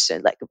one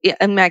person. Like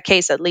in my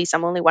case, at least,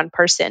 I'm only one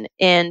person,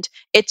 and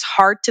it's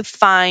hard to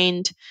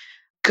find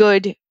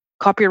good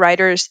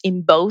copywriters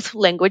in both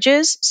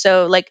languages.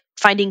 So like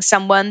finding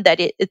someone that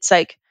it's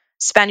like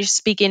Spanish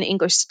speaking,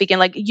 English speaking,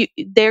 like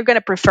they're going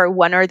to prefer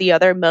one or the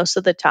other most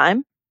of the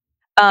time.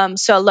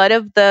 So a lot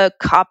of the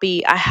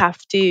copy I have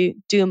to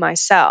do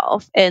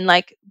myself, and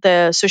like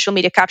the social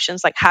media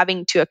captions, like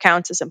having 2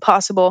 accounts is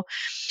impossible.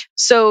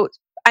 So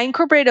I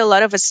incorporate a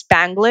lot of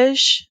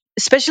Spanglish,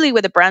 especially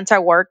with the brands I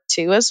work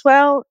to as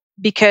well,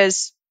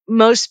 because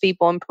most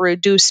people in Peru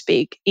do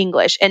speak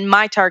English, and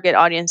my target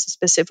audience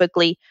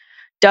specifically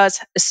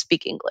does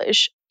speak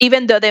English,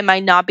 even though they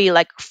might not be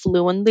like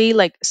fluently,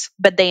 like,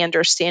 but they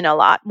understand a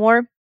lot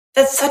more.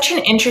 That's such an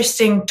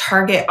interesting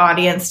target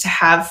audience to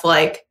have,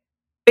 like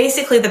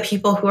basically the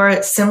people who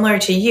are similar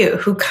to you,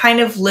 who kind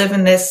of live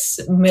in this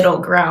middle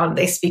ground.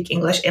 They speak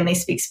English and they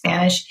speak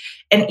Spanish.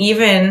 And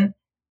even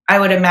I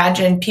would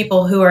imagine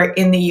people who are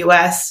in the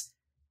US,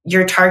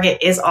 your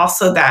target is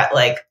also that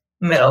like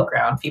middle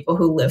ground, people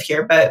who live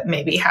here, but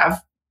maybe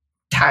have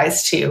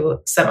ties to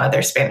some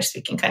other Spanish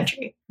speaking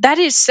country. That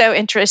is so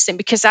interesting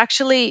because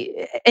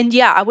actually, and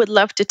yeah, I would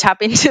love to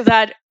tap into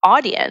that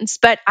audience,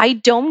 but I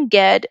don't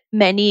get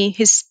many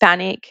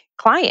Hispanic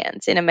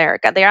clients in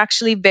America. They're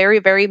actually very,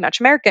 very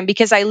much American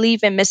because I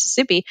live in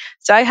Mississippi.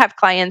 So I have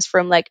clients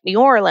from like New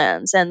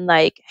Orleans and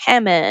like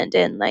Hammond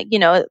and like,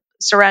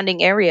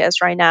 surrounding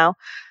areas right now.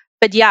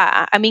 But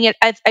yeah, I mean,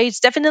 it's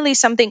definitely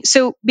something.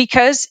 So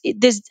because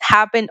this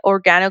happened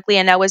organically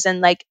and I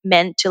wasn't like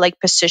meant to like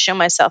position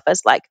myself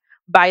as like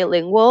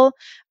bilingual,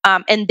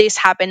 and this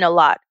happened a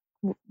lot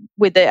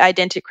with the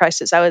identity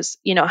crisis I was,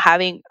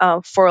 having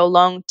for a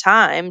long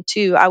time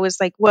too. I was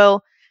like,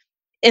 well,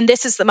 and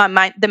this is the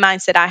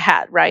mindset I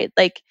had, right?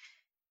 Like,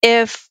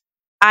 if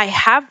I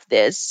have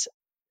this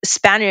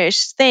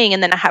Spanish thing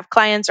and then I have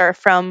clients are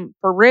from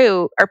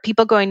Peru, are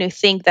people going to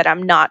think that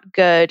I'm not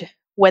good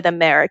with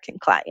American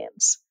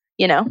clients?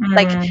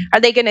 Like,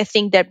 are they going to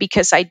think that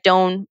because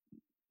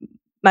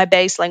my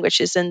base language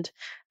isn't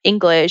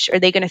English, are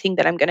they going to think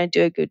that I'm going to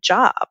do a good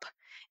job?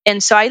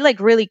 And so I like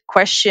really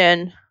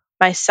question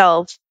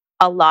myself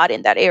a lot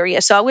in that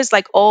area. So I was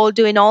like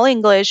doing all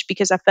English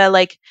because I felt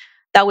like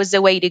that was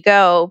the way to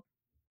go.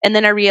 And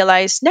then I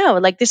realized, no,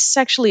 like this is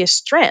actually a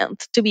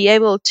strength to be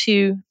able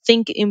to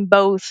think in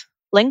both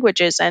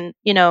languages and,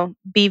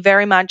 be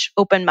very much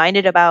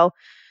open-minded about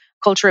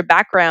cultural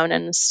background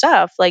and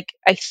stuff. Like,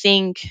 I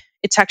think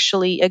it's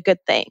actually a good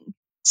thing.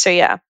 So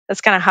yeah,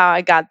 that's kind of how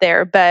I got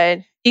there.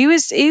 But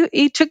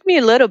it took me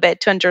a little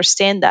bit to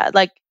understand that.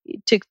 Like,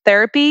 it took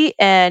therapy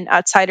and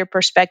outsider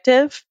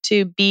perspective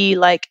to be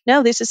like,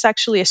 no, this is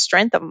actually a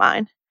strength of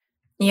mine.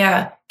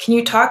 Yeah. Can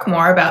you talk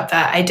more about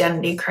that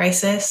identity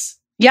crisis?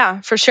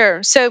 Yeah, for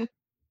sure. So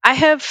I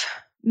have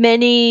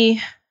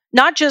many,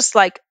 not just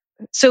like,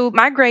 so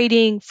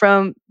migrating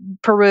from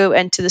Peru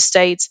and to the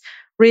States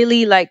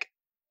really like,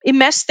 it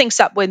messed things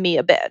up with me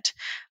a bit.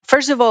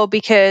 First of all,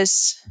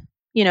 because,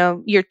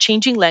 you're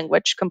changing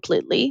language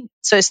completely.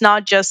 So it's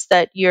not just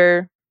that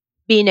you're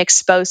being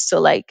exposed to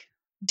like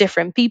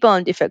different people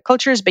and different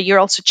cultures, but you're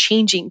also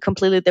changing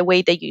completely the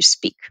way that you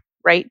speak,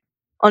 right?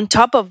 On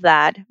top of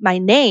that, my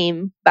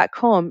name back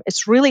home,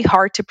 it's really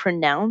hard to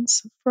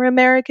pronounce for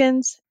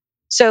Americans.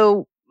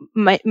 So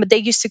they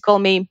used to call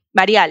me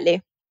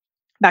Mariale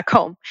back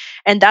home.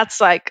 And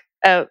that's like,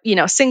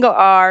 single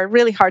R,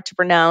 really hard to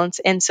pronounce.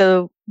 And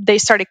so they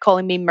started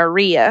calling me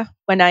Maria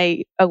when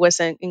I was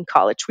in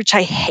college, which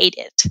I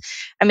hated.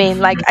 I mean,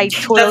 like I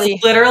totally...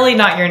 That's literally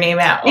not your name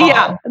at all.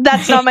 Yeah,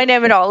 that's not my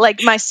name at all.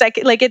 Like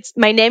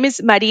my name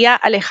is Maria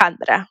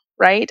Alejandra,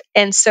 right?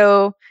 And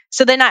so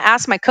then I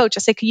asked my coach, I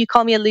said, could you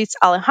call me at least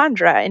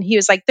Alejandra? And he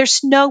was like, there's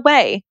no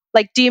way.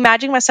 Like, do you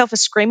imagine myself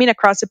as screaming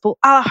across the pool,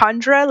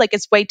 Alejandra? Like,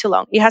 it's way too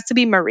long. It has to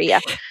be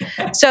Maria.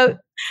 So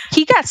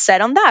he got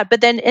set on that.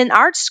 But then in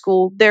art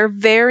school, they're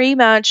very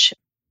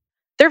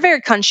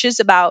conscious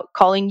about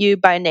calling you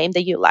by a name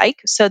that you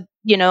like. So,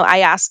 I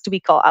asked to be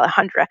called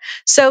Alejandra.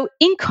 So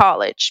in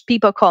college,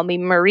 people call me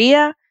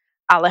Maria,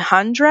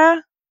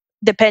 Alejandra,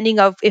 depending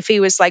of if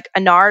it was like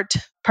an art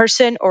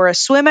person or a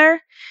swimmer.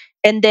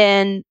 And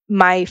then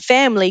my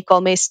family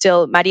called me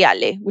still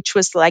Mariale, which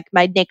was like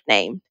my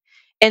nickname.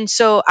 And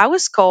so I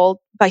was called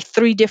by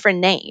 3 different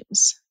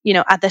names,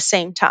 at the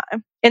same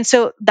time. And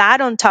so that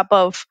on top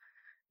of,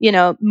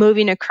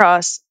 moving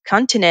across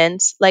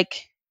continents,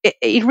 like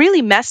it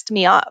really messed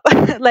me up.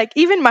 Like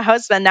even my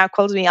husband now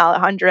calls me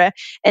Alejandra,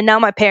 and now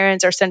my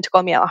parents are starting to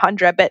call me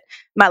Alejandra. But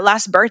my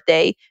last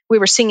birthday, we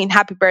were singing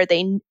happy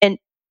birthday and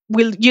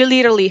you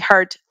literally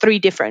heard 3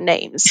 different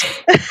names.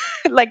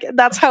 Like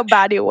that's how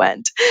bad it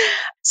went.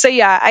 So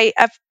yeah,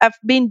 I've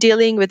been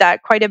dealing with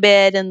that quite a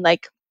bit, and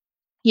like,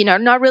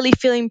 not really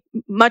feeling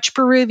much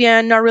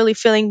Peruvian, not really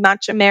feeling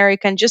much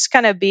American, just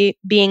kind of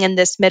being in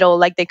this middle,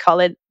 like they call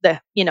it the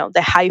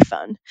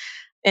hyphen.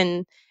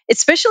 And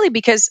especially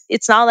because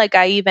it's not like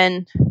I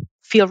even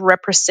feel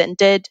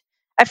represented.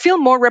 I feel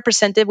more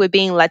represented with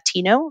being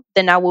Latino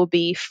than I will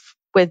be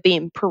with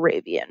being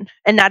Peruvian.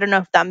 And I don't know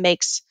if that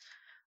makes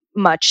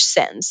much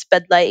sense,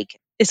 but like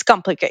it's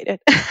complicated.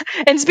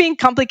 And it's being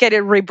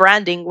complicated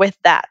rebranding with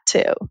that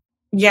too.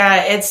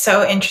 Yeah, it's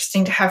so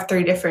interesting to have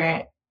three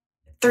different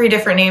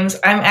names.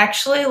 I'm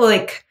actually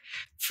like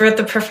For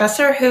the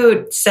professor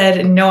who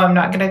said, no, I'm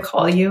not going to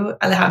call you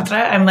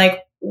Alejandra, I'm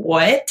like,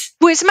 what?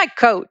 Who is my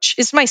coach?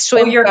 It's my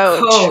swim your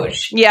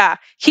coach. Yeah.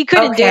 He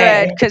couldn't do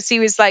it because he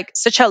was like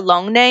such a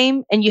long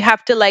name and you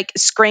have to like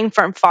scream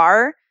from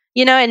far,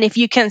 and if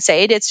you can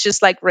say it, it's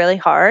just like really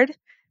hard.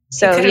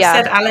 So he could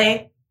have said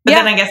Ale. But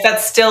then I guess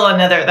that's still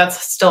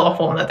a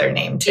whole nother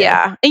name too.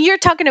 Yeah. And you're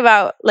talking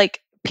about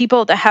like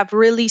people that have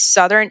really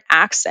Southern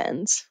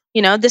accents.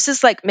 This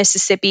is like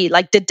Mississippi,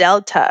 like the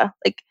Delta.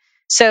 Like,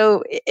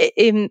 so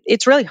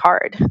it's really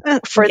hard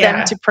for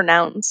them to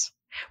pronounce.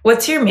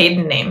 What's your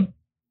maiden name?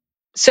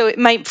 So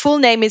my full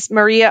name is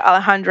Maria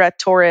Alejandra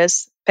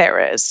Torres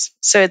Perez.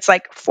 So it's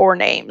like 4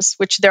 names,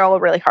 which they're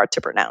all really hard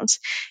to pronounce.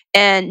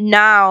 And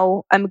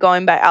now I'm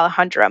going by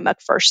Alejandra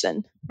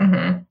McPherson,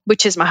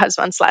 which is my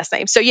husband's last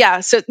name. So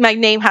so my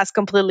name has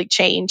completely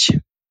changed,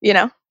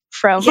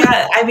 from.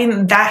 Yeah, I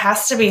mean, that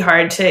has to be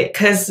hard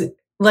because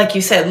like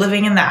you said,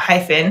 living in that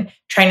hyphen,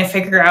 trying to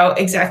figure out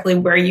exactly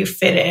where you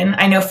fit in.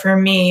 I know for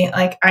me,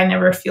 like I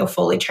never feel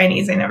fully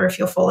Chinese. I never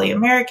feel fully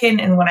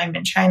American. And when I'm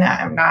in China,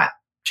 I'm not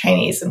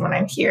Chinese. And when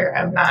I'm here,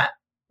 I'm not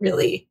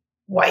really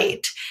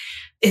white.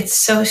 It's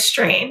so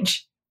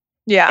strange.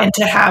 Yeah. And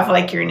to have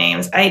like your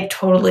names, I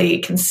totally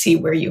can see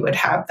where you would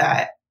have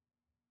that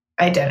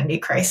identity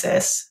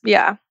crisis.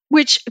 Yeah.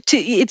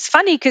 It's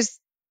funny because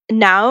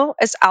now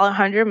as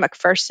Alejandra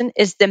McPherson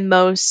is the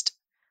most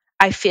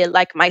I feel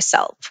like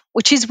myself,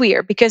 which is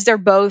weird because they're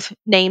both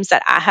names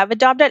that I have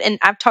adopted. And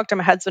I've talked to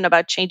my husband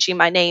about changing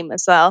my name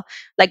as well,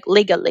 like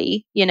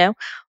legally,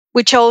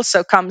 which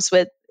also comes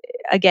with,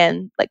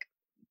 again, like,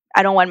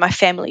 I don't want my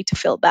family to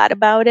feel bad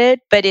about it,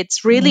 but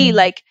it's really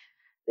like,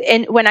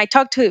 and when I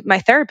talked to my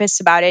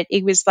therapist about it,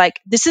 it was like,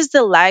 this is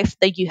the life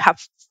that you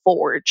have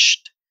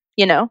forged,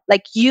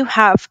 like you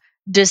have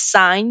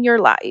designed your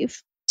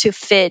life to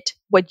fit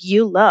what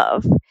you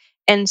love.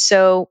 And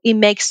so it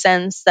makes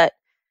sense that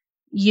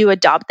you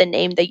adopt the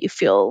name that you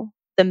feel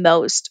the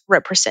most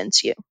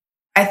represents you.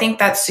 I think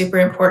that's super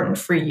important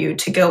for you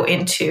to go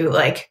into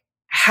like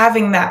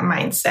having that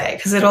mindset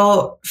because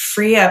it'll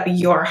free up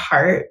your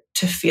heart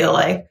to feel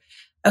like,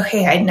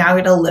 okay, I now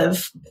get to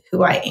live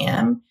who I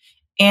am.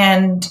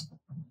 And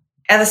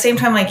at the same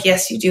time, like,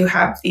 yes, you do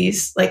have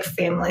these like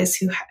families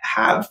who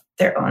have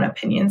their own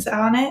opinions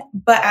on it.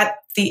 But at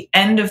the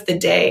end of the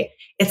day,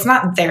 it's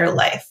not their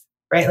life,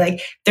 right?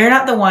 Like they're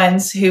not the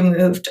ones who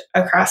moved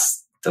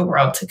across the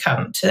world to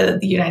come to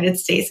the United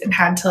States and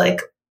had to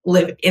like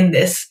live in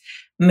this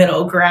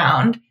middle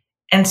ground.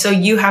 And so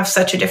you have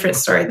such a different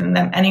story than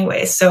them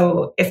anyway.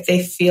 So if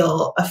they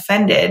feel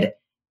offended,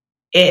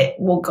 it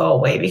will go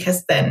away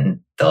because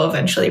then they'll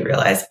eventually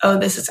realize, oh,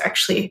 this is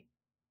actually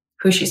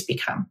who she's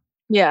become.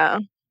 Yeah.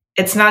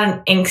 It's not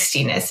an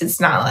angstiness. It's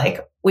not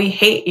like we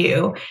hate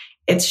you.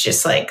 It's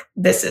just like,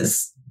 this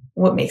is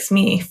what makes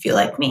me feel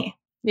like me.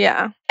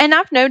 Yeah. And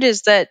I've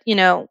noticed that,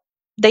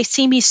 they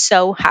see me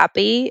so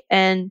happy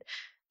and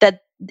that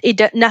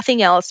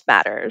nothing else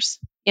matters,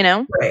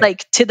 Right.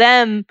 Like to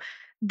them,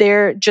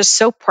 they're just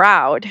so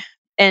proud.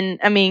 And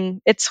I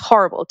mean, it's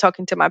horrible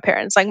talking to my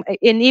parents. Like,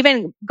 and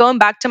even going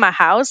back to my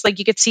house, like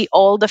you could see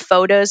all the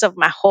photos of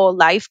my whole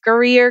life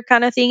career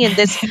kind of thing in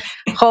this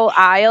whole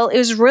aisle. It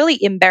was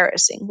really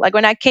embarrassing. Like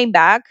when I came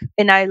back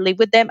and I lived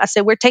with them, I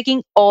said, we're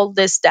taking all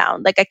this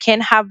down. Like I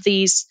can't have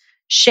these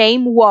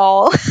shame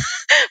wall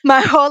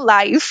my whole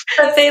life.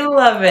 But they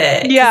love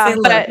it. Yeah. They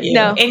love you.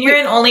 No, and you're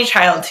an only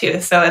child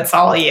too. So it's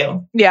all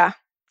you. Yeah.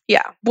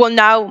 Yeah. Well,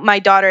 now my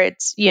daughter,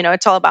 it's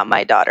all about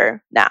my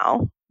daughter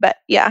now. But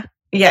yeah.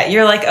 Yeah,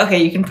 you're like,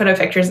 okay, you can put up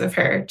pictures of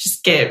her.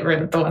 Just get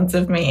rid of the ones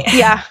of me.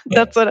 Yeah,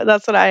 that's what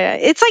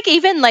it's like.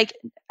 Even like,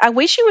 I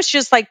wish it was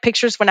just like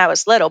pictures when I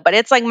was little, but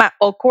it's like my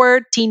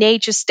awkward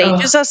teenage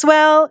stages as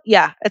well.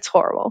 Yeah, it's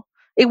horrible.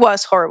 It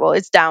was horrible.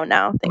 It's down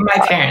now.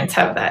 My parents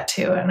have that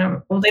too,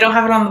 and they don't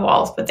have it on the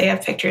walls, but they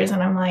have pictures,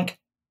 and I'm like,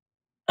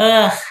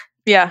 ugh.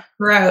 Yeah.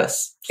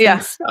 Gross. Please yeah.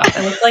 Stop.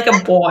 I look like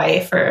a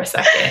boy for a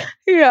second.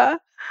 Yeah.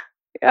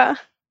 Yeah.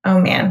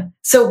 Oh man.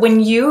 So when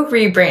you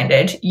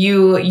rebranded,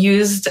 you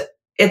used.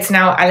 It's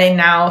now Ale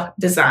Now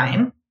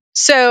Design.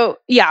 So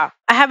yeah,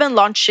 I haven't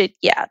launched it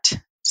yet.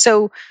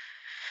 So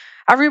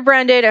I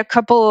rebranded I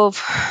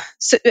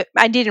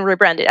didn't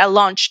rebrand it. I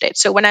launched it.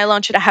 So when I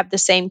launched it, I have the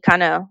same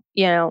kind of,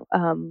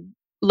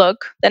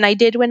 look than I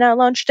did when I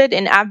launched it.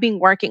 And I've been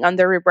working on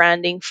the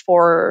rebranding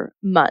for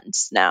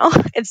months now.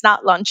 It's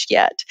not launched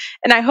yet.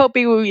 And I hope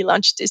it will be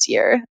launched this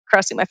year,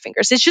 crossing my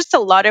fingers. It's just a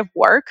lot of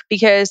work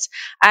because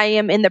I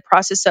am in the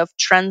process of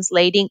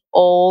translating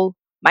all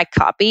my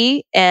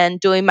copy and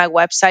doing my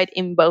website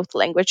in both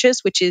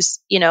languages, which is,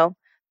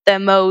 the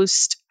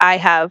most I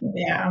have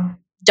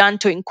done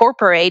to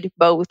incorporate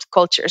both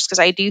cultures. Because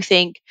I do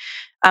think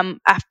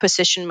I've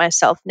positioned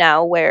myself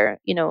now where,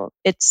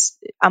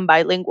 I'm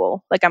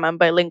bilingual, like I'm a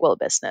bilingual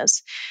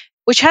business,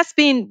 which has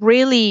been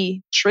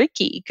really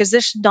tricky because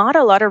there's not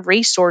a lot of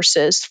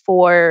resources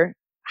for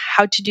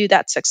how to do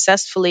that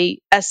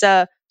successfully as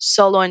a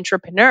solo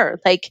entrepreneur.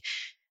 Like,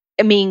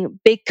 I mean,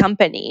 big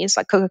companies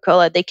like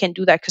Coca-Cola, they can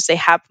do that because they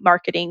have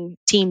marketing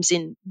teams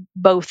in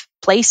both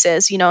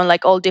places,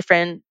 like all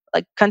different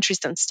like countries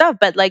and stuff.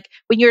 But like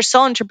when you're a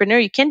sole entrepreneur,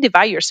 you can't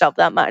divide yourself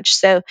that much.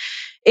 So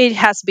it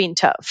has been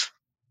tough.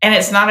 And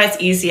it's not as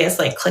easy as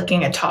like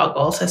clicking a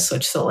toggle to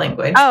switch the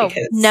language. Oh,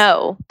 because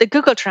no. The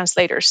Google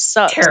Translator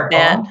sucks, terrible.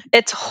 man.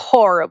 It's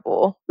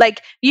horrible.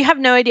 Like, you have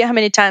no idea how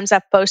many times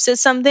I've posted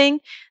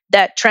something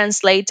that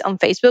translates on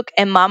Facebook,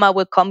 and mama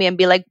would call me and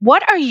be like,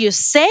 what are you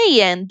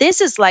saying? This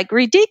is like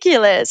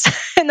ridiculous.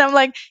 And I'm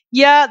like,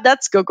 yeah,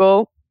 that's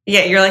Google.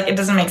 Yeah, you're like, it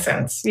doesn't make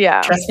sense.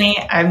 Yeah. Trust me,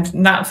 I'm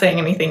not saying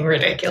anything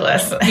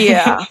ridiculous.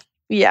 Yeah.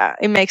 Yeah,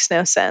 it makes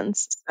no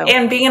sense. So.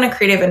 And being in a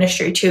creative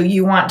industry too,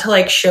 you want to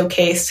like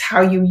showcase how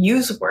you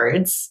use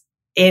words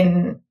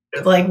in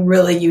like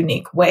really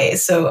unique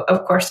ways. So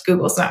of course,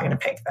 Google's not going to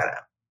pick that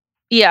up.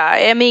 Yeah,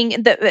 I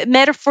mean, the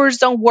metaphors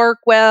don't work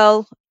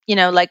well. You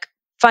know, like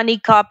funny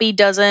copy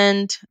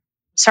doesn't,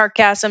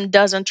 sarcasm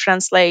doesn't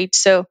translate.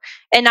 So,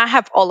 and I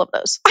have all of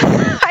those.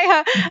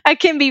 I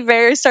can be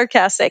very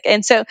sarcastic.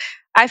 And so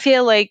I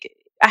feel like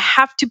I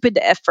have to put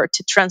the effort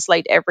to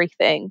translate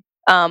everything.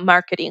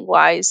 Marketing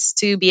wise,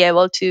 to be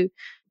able to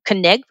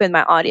connect with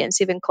my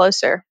audience even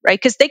closer, right?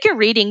 Because they can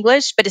read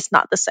English, but it's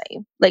not the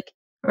same. Like,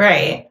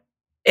 right.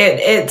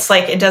 It's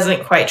like it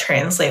doesn't quite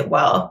translate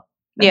well.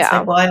 It's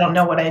like, well, I don't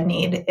know what I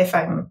need if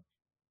I'm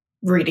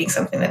reading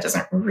something that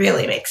doesn't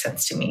really make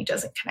sense to me,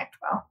 doesn't connect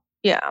well.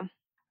 Yeah.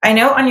 I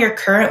know on your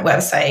current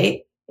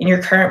website, in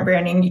your current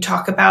branding, you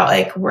talk about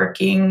like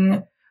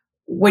working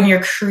when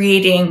you're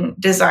creating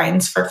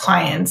designs for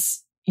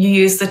clients, you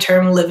use the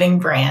term living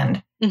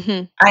brand.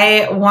 Mm-hmm.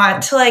 I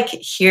want to like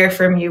hear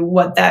from you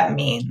what that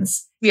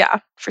means. Yeah,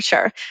 for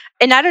sure.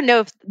 And I don't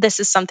know if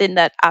this is something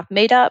that I've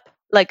made up.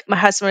 Like my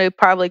husband would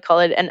probably call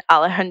it an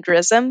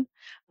Alejandrism,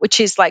 which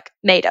is like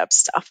made up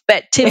stuff.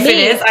 But to if me,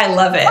 it is, I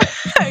love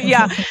it.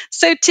 Yeah.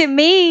 So to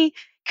me,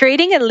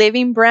 creating a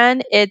living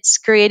brand, it's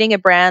creating a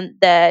brand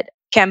that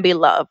can be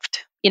loved.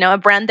 You know, a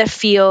brand that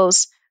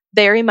feels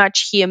very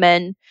much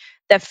human,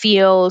 that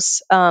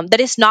feels that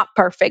is not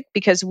perfect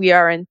because we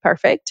are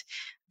imperfect,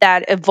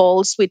 that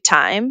evolves with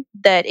time,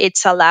 that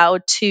it's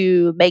allowed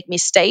to make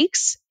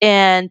mistakes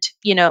and,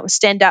 you know,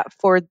 stand up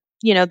for,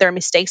 you know, their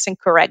mistakes and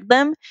correct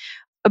them.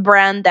 A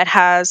brand that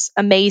has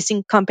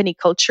amazing company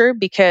culture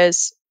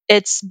because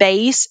its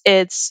base,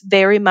 it's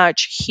very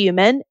much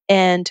human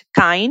and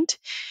kind.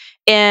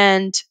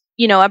 And,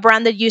 you know, a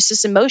brand that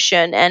uses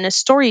emotion and a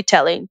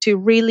storytelling to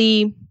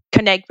really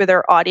connect with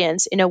their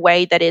audience in a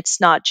way that it's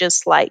not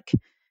just like,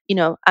 you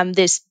know, I'm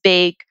this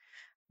big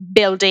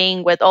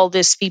building with all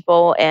these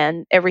people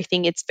and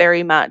everything. It's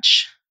very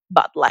much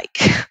but like,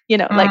 you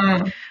know,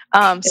 like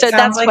so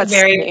that's like what's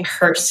very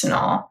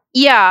personal.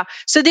 Yeah.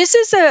 So this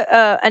is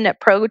an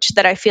approach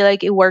that I feel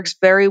like it works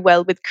very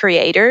well with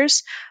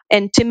creators.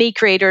 And to me,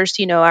 creators,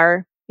 you know,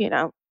 are, you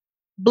know,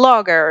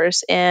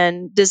 bloggers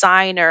and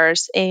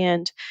designers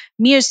and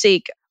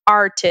music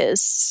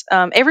artists,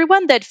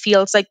 everyone that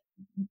feels like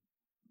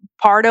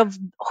part of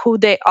who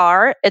they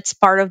are, it's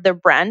part of their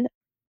brand.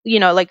 You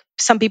know, like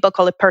some people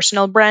call it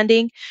personal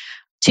branding.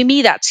 To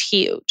me, that's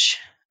huge.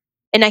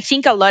 And I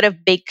think a lot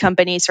of big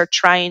companies are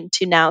trying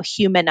to now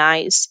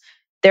humanize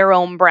their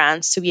own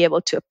brands to be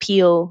able to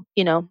appeal,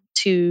 you know,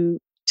 to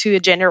a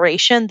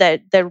generation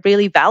that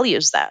really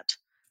values that.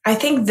 I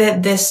think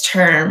that this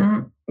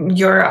term,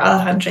 your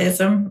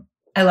Alejandrism,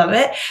 I love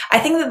it. I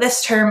think that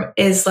this term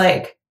is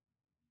like,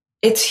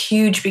 it's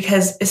huge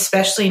because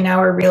especially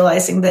now we're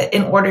realizing that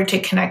in order to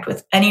connect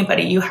with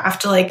anybody, you have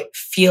to like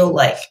feel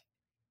like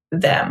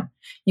them.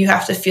 You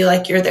have to feel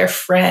like you're their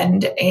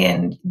friend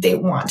and they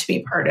want to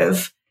be part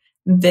of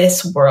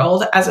this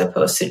world as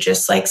opposed to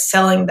just like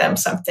selling them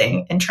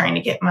something and trying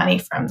to get money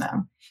from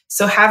them.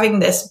 So having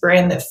this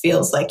brand that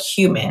feels like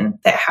human,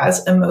 that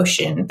has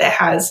emotion, that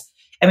has,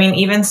 I mean,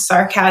 even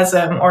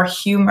sarcasm or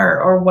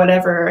humor or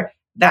whatever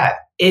that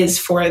is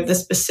for the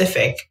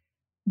specific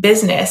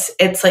business,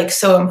 it's like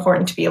so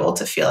important to be able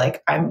to feel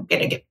like I'm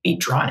going to be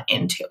drawn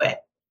into it.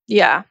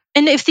 Yeah.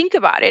 And if think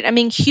about it, I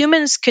mean,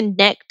 humans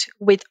connect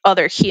with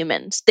other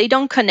humans. They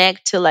don't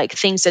connect to like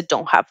things that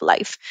don't have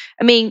life.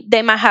 I mean,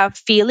 they might have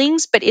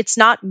feelings, but it's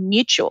not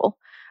mutual.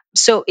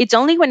 So it's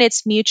only when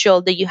it's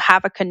mutual that you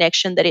have a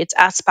connection that it's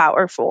as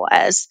powerful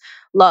as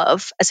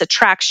love, as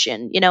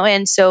attraction, you know?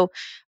 And so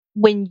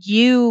when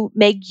you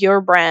make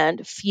your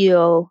brand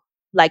feel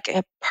like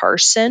a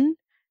person,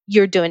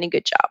 you're doing a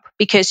good job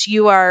because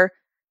you are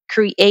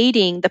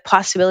creating the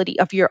possibility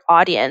of your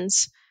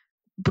audience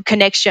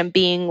connection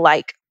being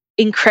like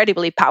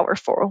incredibly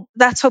powerful.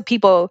 That's how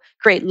people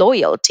create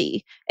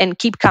loyalty and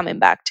keep coming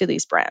back to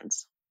these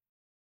brands.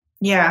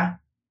 Yeah.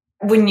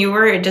 When you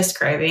were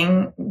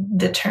describing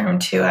the term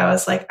too, I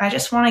was like, I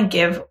just want to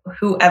give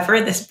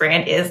whoever this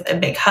brand is a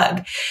big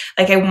hug.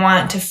 Like, I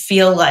want to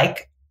feel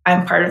like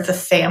I'm part of the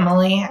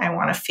family. I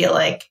want to feel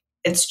like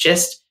it's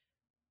just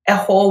a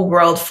whole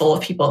world full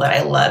of people that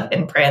I love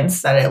and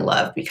brands that I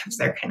love because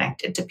they're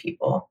connected to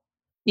people.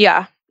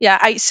 Yeah.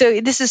 Yeah.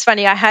 So this is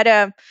funny. I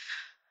had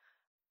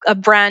a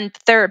brand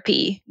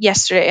therapy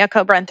yesterday. I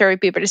call it brand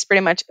therapy, but it's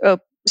pretty much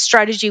a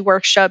strategy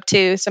workshop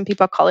too. Some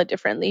people call it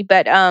differently.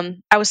 But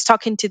I was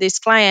talking to this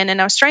client and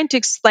I was trying to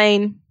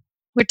explain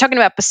we're talking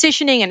about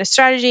positioning and a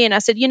strategy. And I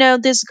said,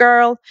 this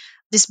girl,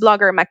 this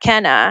blogger,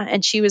 McKenna,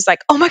 and she was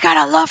like, oh my God,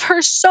 I love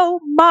her so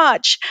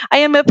much. I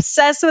am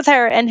obsessed with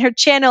her and her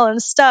channel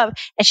and stuff.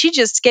 And she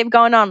just kept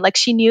going on like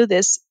she knew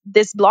this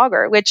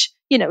blogger, which,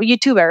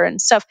 YouTuber and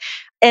stuff.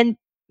 And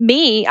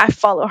me, I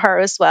follow her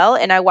as well.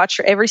 And I watch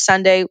her every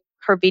Sunday,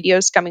 her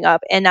videos coming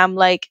up. And I'm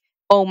like,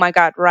 oh my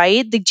God,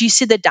 right? Did you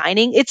see the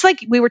dining? It's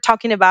like we were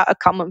talking about a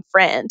common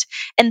friend.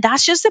 And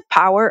that's just the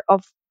power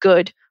of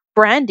good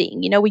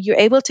branding. When you're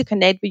able to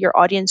connect with your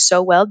audience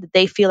so well that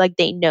they feel like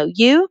they know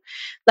you,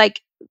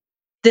 like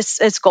this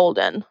is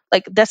golden.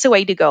 Like that's the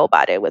way to go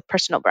about it with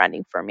personal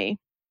branding for me.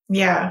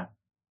 Yeah.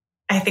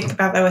 I think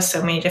about that with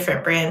so many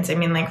different brands. I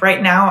mean, like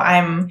right now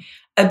I'm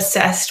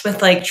obsessed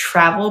with like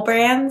travel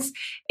brands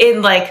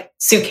in like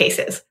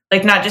suitcases,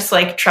 like not just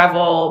like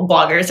travel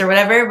bloggers or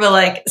whatever, but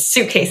like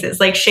suitcases.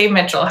 Like Shay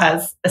Mitchell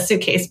has a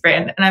suitcase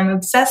brand and I'm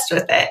obsessed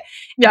with it.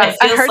 Yeah,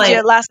 I heard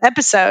you last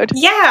episode.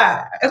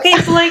 Yeah. Okay.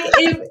 So like,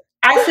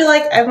 I feel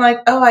like I'm like,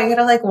 oh, I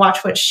gotta like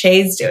watch what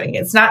Shay's doing.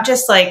 It's not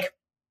just like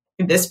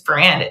this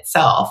brand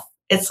itself.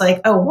 It's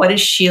like, oh, what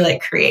is she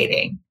like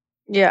creating?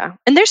 Yeah.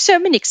 And there's so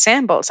many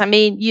examples. I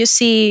mean, you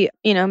see,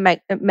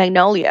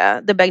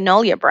 Magnolia, the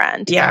Magnolia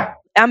brand. Yeah.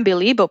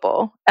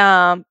 Unbelievable.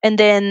 And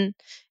then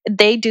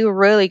they do a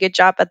really good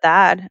job at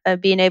that,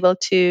 being able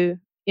to,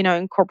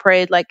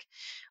 incorporate like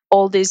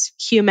all these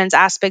humans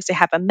aspects. They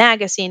have a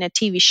magazine, a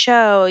TV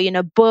show,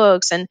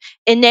 books, and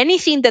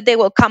anything that they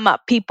will come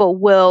up, people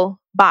will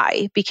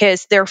buy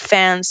because they're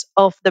fans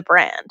of the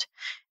brand.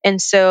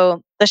 And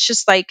so that's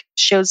just like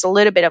shows a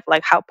little bit of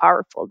like how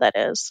powerful that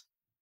is.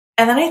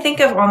 And then I think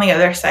of on the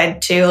other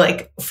side too,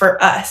 like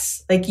for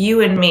us, like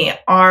you and me,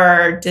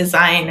 our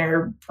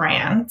designer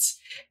brands,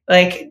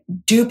 like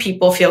do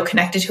people feel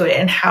connected to it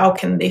and how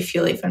can they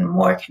feel even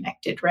more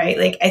connected, right?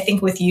 Like I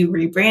think with you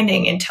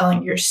rebranding and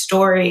telling your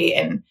story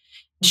and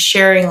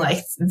sharing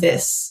like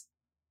this,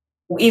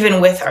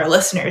 even with our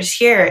listeners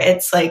here,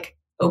 it's like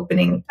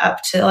opening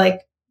up to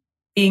like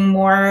being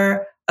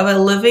more of a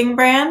living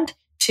brand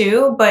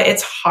too, but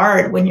it's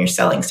hard when you're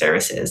selling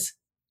services.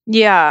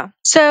 Yeah.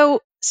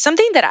 So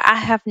something that I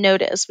have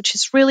noticed, which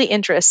is really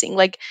interesting,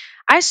 like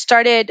I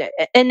started,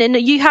 and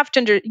you have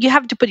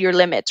to put your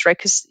limits, right?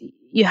 Because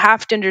you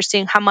have to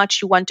understand how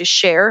much you want to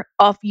share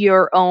of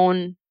your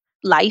own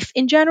life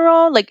in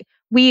general. Like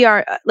we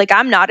are, like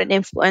I'm not an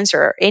influencer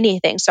or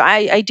anything, so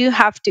I do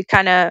have to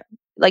kind of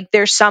like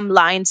there's some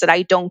lines that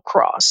I don't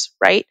cross,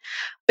 right?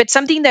 But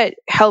something that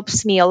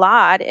helps me a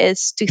lot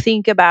is to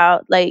think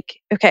about like,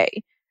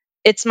 okay,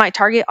 it's my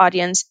target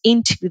audience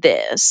into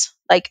this.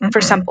 Like, for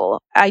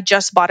example, I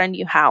just bought a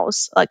new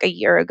house like a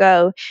year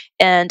ago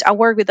and I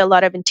work with a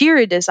lot of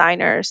interior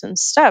designers and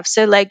stuff.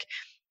 So like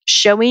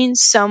showing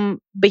some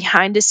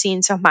behind the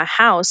scenes of my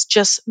house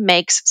just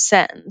makes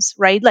sense,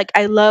 right? Like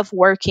I love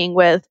working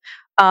with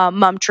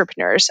mom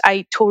entrepreneurs.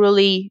 I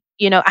totally,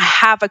 I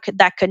have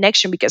that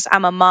connection because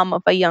I'm a mom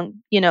of a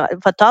young,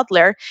 of a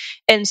toddler.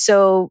 And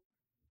so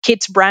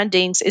kids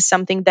branding is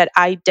something that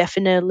I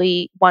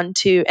definitely want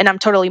to, and I'm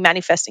totally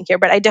manifesting here,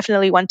 but I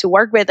definitely want to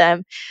work with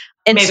them.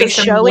 And maybe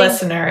so some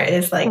listener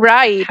is like,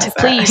 right,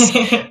 please.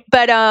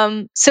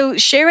 But so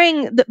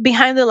sharing the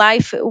behind the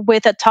life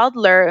with a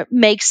toddler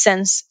makes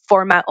sense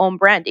for my own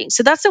branding.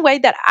 So that's the way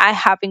that I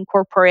have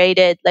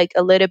incorporated like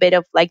a little bit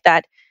of like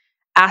that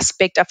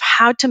aspect of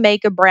how to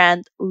make a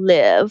brand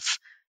live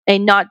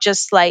and not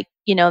just like,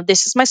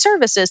 this is my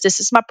services,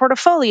 this is my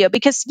portfolio.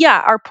 Because yeah,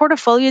 our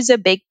portfolio is a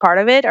big part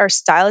of it. Our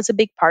style is a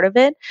big part of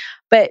it.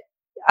 But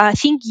I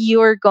think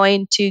you're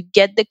going to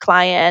get the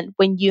client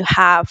when you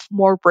have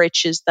more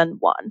bridges than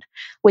one.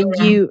 When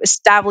you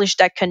establish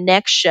that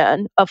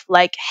connection of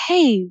like,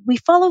 hey, we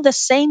follow the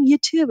same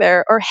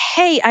YouTuber, or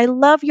hey, I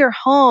love your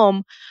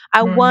home.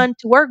 I want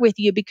to work with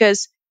you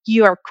because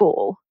you are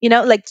cool.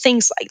 Like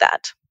things like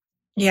that.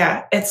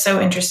 Yeah, it's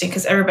so interesting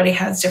because everybody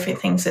has different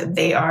things that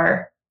they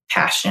are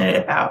passionate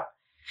about.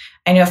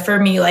 I know for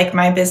me, like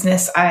my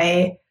business,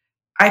 I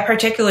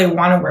particularly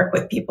want to work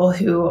with people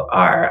who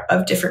are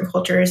of different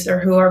cultures or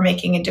who are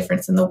making a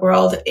difference in the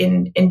world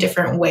in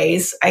different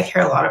ways. I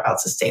care a lot about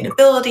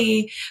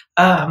sustainability.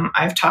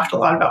 I've talked a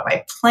lot about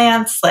my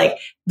plants. Like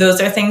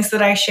those are things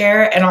that I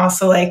share. And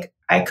also like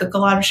I cook a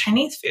lot of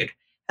Chinese food.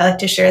 I like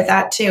to share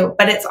that too.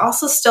 But it's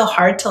also still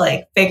hard to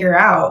like figure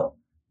out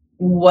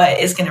what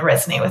is going to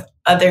resonate with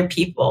other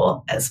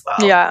people as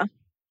well. Yeah.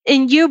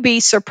 And you'll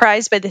be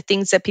surprised by the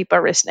things that people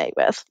resonate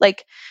with.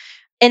 Like,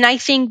 and I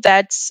think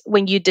that's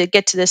when you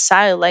get to the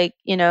side, like,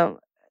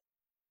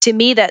 to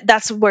me,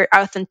 that's where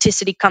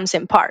authenticity comes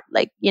in part.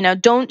 Like,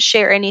 don't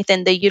share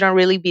anything that you don't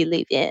really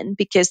believe in,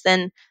 because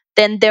then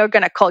they're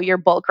going to call your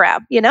bull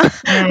crap,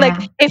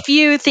 Like if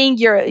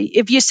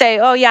you say,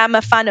 oh yeah, I'm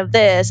a fan of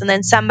this. And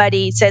then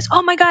somebody says,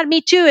 oh my God,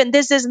 me too. And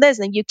this,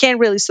 and you can't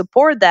really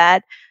support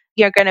that.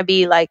 You're going to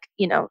be like,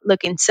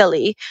 looking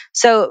silly.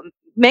 So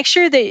make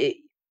sure that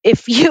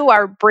if you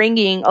are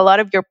bringing a lot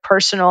of your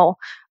personal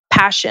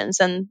passions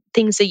and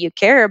things that you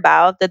care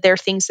about, that they're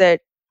things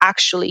that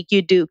actually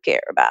you do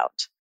care about.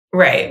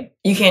 Right.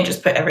 You can't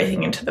just put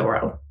everything into the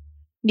world.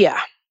 Yeah.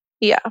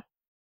 Yeah.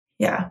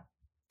 Yeah.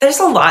 There's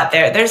a lot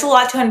there. There's a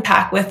lot to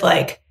unpack with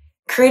like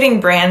creating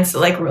brands that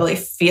like really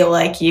feel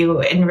like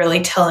you and really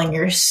telling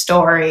your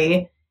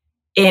story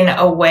in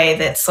a way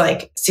that's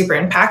like super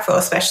impactful,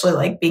 especially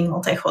like being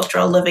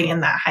multicultural, living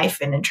in that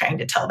hyphen and trying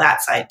to tell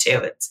that side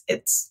too.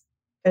 It's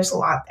there's a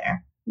lot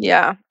there.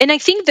 Yeah. And I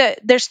think that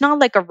there's not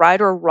like a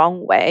right or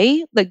wrong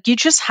way. Like you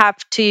just have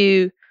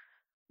to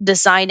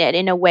design it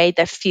in a way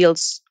that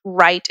feels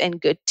right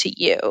and good to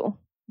you,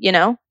 you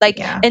know?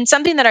 Like, and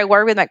something that I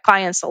work with my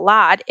clients a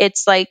lot,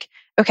 it's like,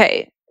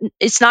 okay,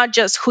 it's not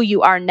just who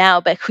you are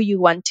now, but who you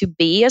want to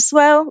be as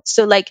well.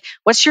 So like,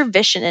 what's your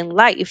vision in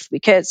life?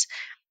 Because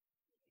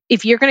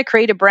if you're going to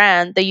create a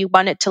brand that you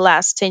want it to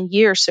last 10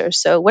 years or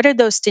so, what do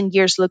those 10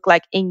 years look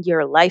like in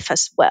your life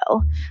as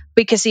well?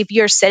 Because if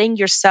you're setting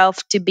yourself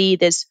to be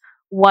this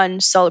one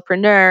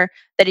solopreneur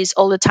that is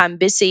all the time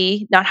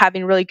busy, not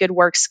having really good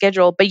work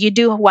schedule, but you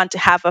do want to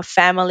have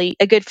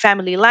a good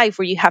family life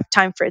where you have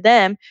time for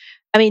them.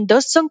 I mean,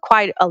 those don't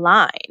quite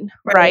align,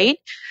 right?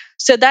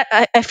 So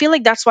that I feel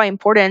like that's why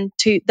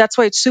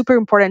it's super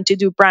important to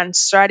do brand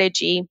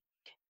strategy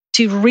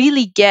to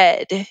really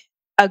get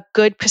a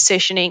good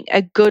positioning,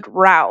 a good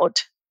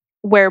route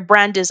where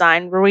brand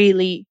design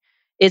really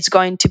is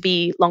going to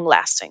be long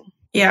lasting.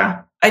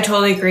 Yeah, I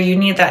totally agree. You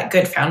need that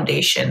good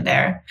foundation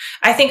there.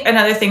 I think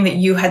another thing that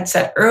you had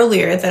said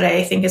earlier that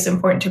I think is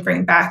important to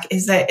bring back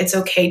is that it's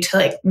okay to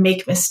like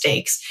make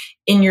mistakes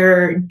in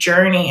your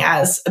journey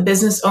as a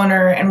business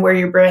owner and where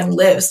your brand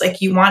lives.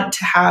 Like you want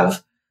to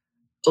have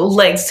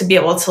legs to be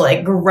able to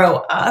like grow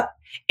up.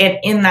 And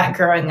in that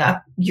growing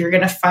up, you're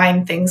going to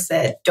find things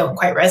that don't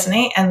quite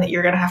resonate and that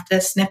you're going to have to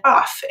snip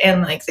off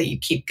and like that you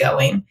keep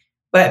going.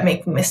 But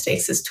making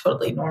mistakes is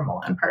totally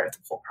normal and part of the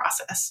whole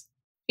process.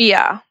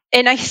 Yeah.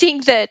 And I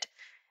think that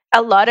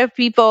a lot of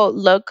people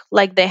look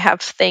like they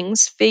have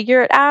things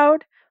figured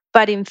out,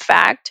 but in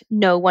fact,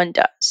 no one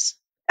does.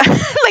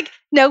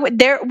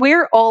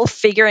 We're all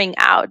figuring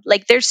out.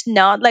 Like there's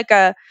not like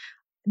the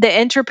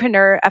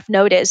entrepreneur, I've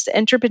noticed the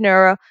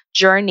entrepreneurial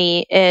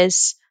journey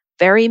is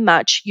very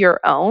much your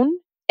own.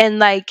 And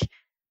like,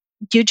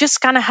 you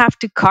just kind of have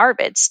to carve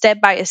it step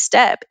by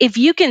step. If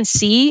you can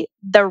see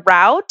the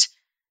route,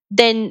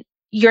 then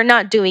you're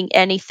not doing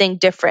anything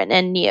different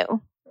and new,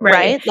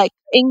 right? Like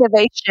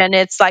innovation,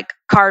 it's like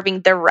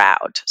carving the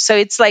route. So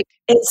it's like,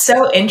 it's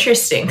so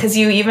interesting because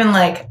you even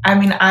like, I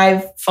mean,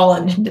 I've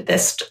fallen into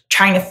this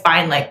trying to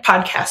find like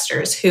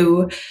podcasters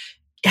who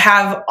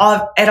have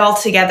it all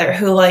together,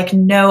 who like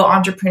know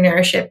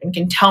entrepreneurship and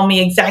can tell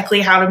me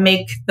exactly how to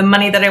make the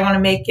money that I want to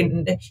make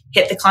and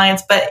hit the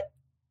clients. But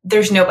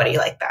there's nobody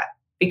like that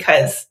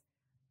because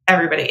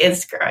everybody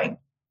is growing.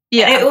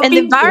 Yeah. And the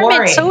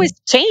environment's always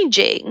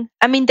changing.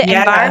 I mean, the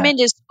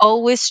environment is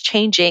always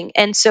changing.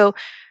 And so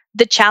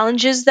the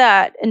challenges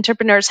that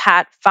entrepreneurs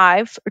had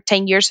 5 or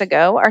 10 years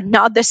ago are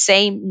not the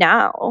same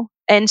now.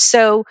 And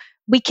so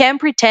we can't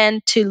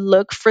pretend to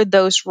look for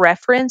those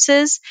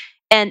references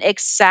and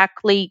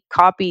exactly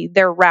copy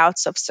their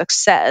routes of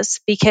success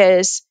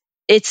because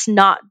it's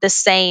not the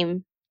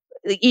same.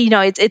 You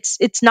know,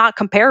 it's not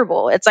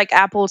comparable. It's like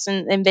apples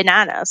and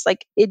bananas.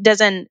 Like it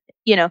doesn't,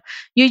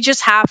 you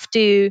just have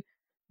to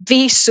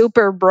be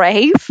super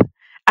brave.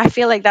 I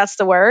feel like that's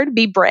the word,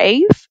 be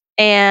brave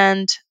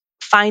and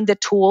find the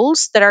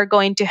tools that are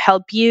going to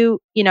help you,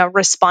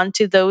 respond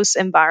to those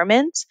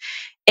environments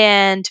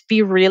and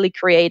be really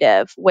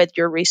creative with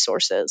your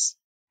resources.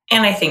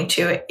 And I think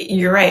too,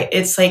 you're right.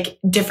 It's like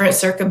different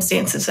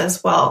circumstances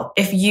as well.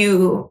 If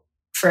you,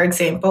 for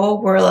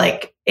example, were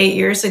like 8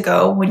 years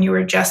ago when you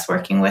were just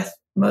working with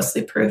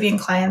mostly Peruvian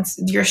clients,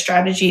 your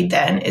strategy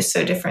then is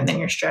so different than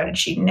your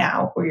strategy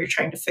now where you're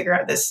trying to figure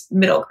out this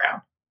middle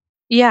ground.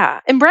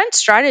 Yeah. And brand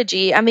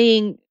strategy, I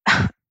mean,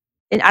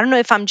 and I don't know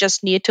if I'm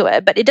just new to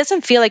it, but it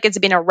doesn't feel like it's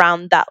been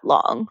around that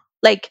long.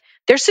 Like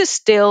there's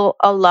still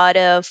a lot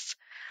of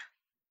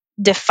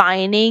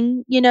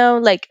defining,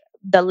 like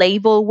the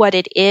label, what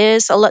it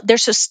is.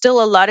 There's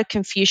still a lot of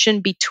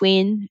confusion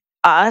between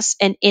us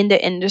and in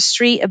the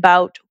industry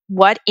about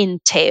what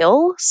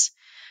entails.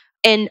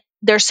 And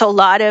there's a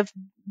lot of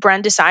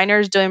brand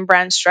designers doing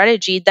brand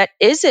strategy that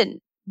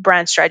isn't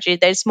brand strategy.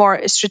 That's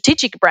more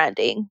strategic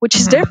branding, which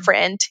is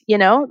different,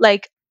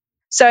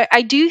 so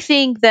I do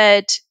think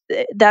that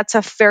that's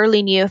a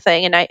fairly new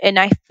thing. And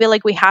I feel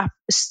like we have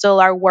still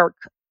our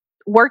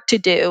work to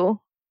do,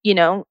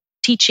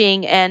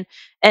 teaching and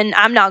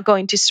I'm not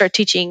going to start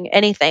teaching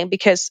anything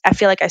because I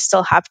feel like I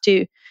still have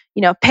to,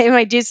 pay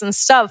my dues and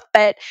stuff.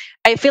 But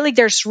I feel like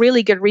there's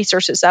really good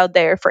resources out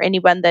there for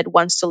anyone that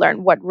wants to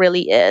learn what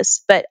really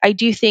is. But I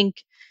do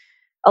think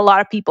a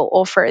lot of people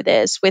offer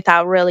this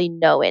without really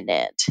knowing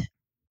it.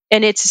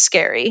 And it's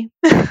scary.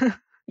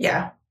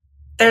 Yeah.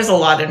 There's a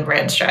lot in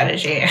brand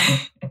strategy.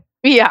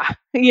 Yeah.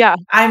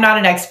 I'm not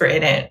an expert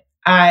in it.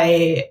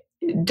 I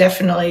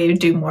definitely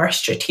do more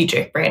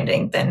strategic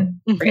branding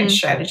than brand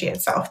strategy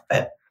itself,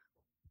 but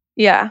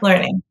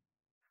learning.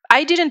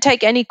 I didn't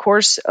take any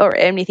course or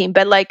anything,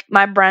 but like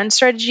my brand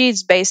strategy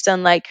is based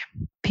on like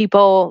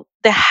people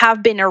that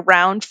have been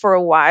around for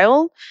a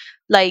while,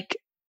 like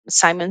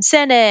Simon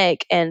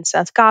Sinek and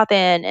Seth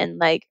Godin and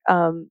like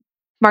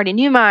Marty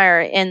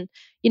Neumeier and,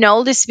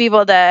 all these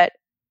people that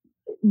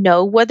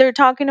know what they're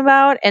talking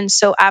about. And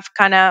so I've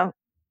kind of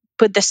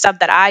put the stuff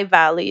that I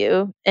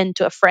value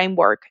into a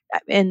framework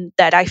and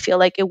that I feel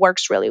like it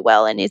works really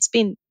well. And it's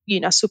been,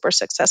 super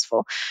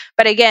successful.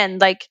 But again,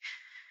 like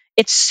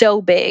it's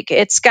so big.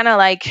 It's kind of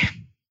like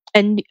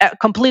a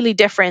completely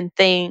different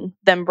thing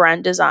than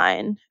brand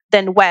design,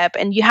 than web.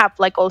 And you have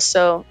like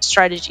also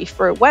strategy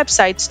for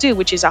websites too,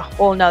 which is a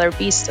whole nother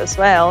beast as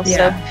well. Yeah.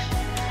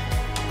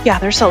 So yeah,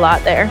 there's a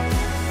lot there.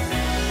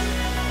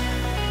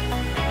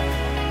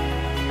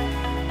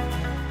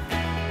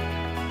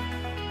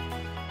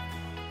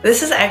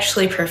 This is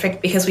actually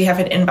perfect because we have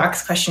an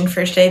inbox question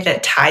for today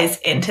that ties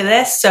into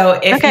this. So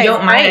if you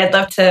don't mind, I'd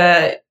love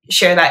to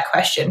share that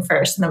question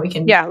first and then we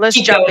can let's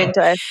jump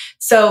into it.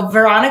 So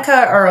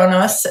Veronica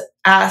Aronos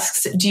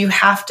asks, do you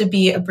have to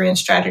be a brand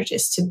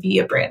strategist to be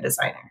a brand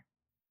designer?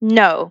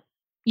 No,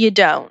 you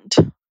don't.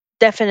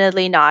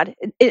 Definitely not.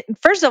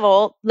 First of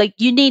all, like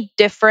you need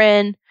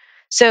different,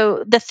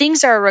 so the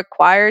things that are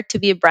required to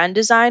be a brand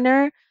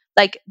designer,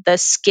 like the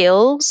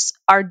skills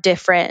are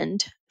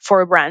different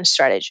for brand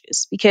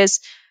strategies, because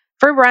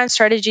for brand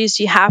strategies,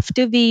 you have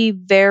to be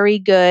very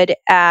good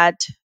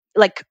at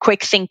like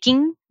quick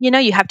thinking.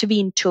 You have to be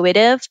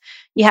intuitive.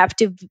 You have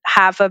to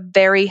have a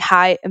very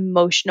high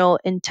emotional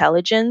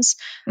intelligence.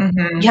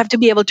 Mm-hmm. You have to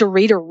be able to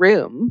read a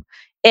room.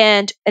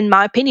 And in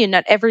my opinion,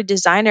 not every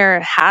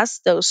designer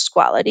has those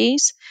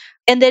qualities.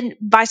 And then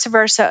vice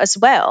versa as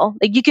well.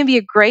 Like you can be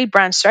a great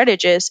brand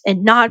strategist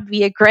and not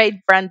be a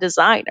great brand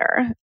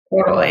designer.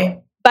 Totally.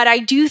 But I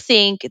do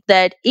think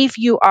that if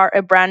you are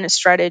a brand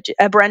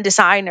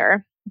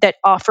designer that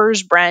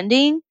offers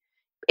branding,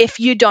 if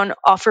you don't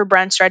offer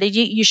brand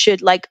strategy, you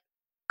should like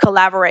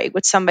collaborate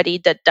with somebody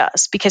that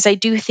does. Because I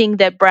do think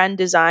that brand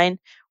design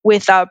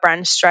without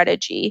brand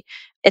strategy,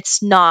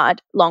 it's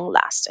not long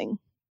lasting.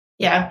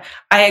 Yeah,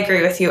 I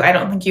agree with you. I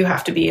don't think you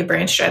have to be a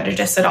brand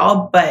strategist at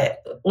all.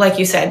 But like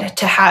you said,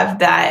 to have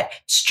that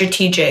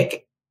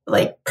strategic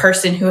like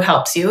person who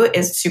helps you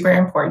is super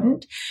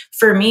important.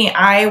 For me,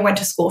 I went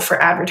to school for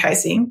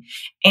advertising,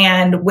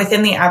 and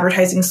within the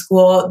advertising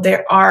school,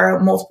 there are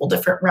multiple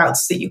different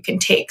routes that you can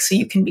take. So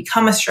you can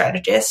become a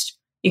strategist,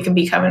 you can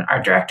become an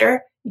art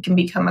director, you can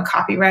become a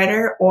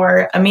copywriter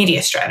or a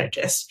media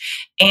strategist.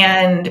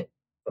 And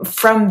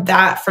from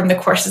the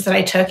courses that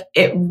I took,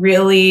 it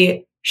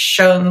really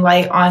shone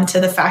light onto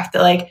the fact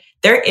that like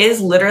there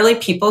is literally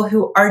people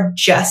who are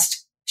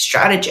just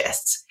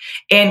strategists.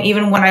 And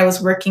even when I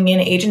was working in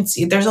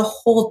agency, there's a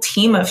whole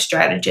team of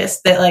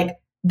strategists that like,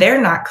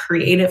 they're not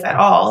creative at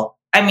all.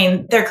 I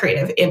mean, they're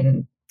creative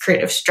in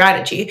creative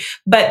strategy,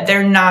 but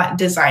they're not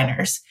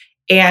designers.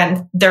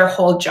 And their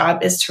whole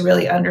job is to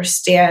really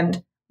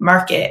understand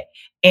market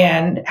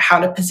and how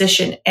to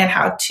position and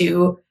how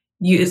to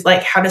use,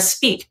 like how to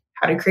speak,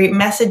 how to create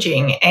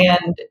messaging.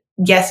 And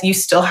yes, you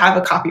still have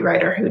a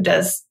copywriter who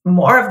does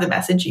more of the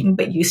messaging,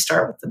 but you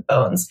start with the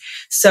bones.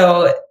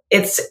 So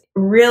it's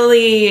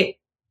really,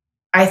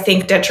 I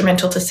think,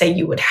 detrimental to say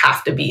you would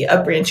have to be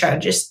a brand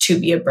strategist to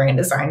be a brand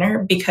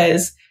designer,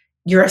 because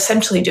you're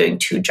essentially doing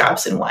two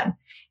jobs in one.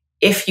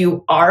 If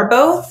you are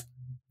both,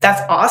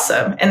 that's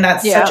awesome. And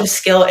that's such a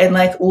skill, and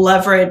like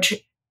leverage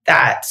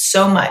that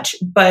so much,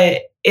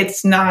 but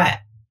it's not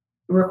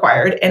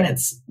required and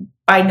it's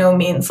by no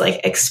means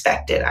like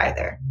expected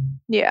either.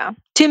 Yeah.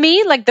 To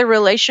me, like the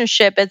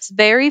relationship, it's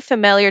very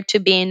familiar to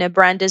being a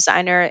brand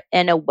designer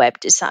and a web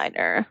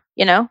designer.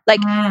 Like,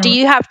 do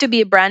you have to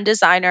be a brand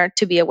designer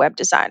to be a web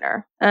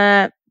designer?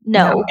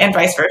 No. And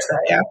vice versa.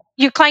 Yeah.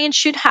 Your client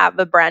should have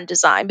a brand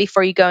design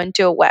before you go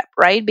into a web,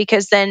 right?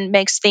 Because then it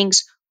makes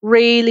things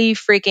really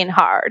freaking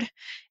hard.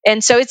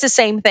 And so it's the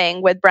same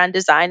thing with brand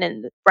design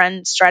and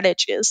brand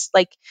strategies.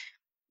 Like,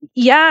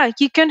 yeah,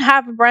 you can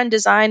have a brand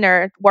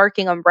designer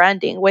working on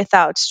branding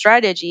without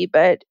strategy,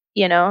 but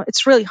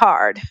it's really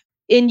hard.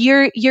 And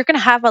you're going to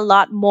have a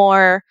lot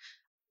more,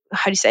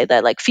 how do you say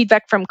that, like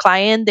feedback from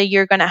client that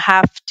you're going to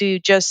have to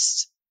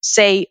just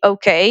say,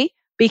 okay,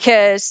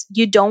 because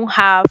you don't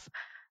have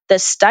the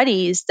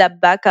studies that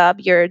back up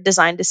your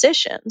design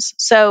decisions.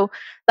 So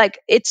like,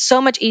 it's so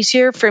much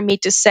easier for me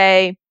to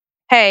say,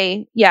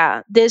 hey,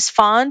 yeah, this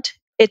font,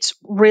 it's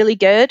really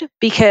good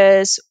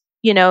because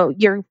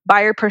your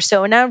buyer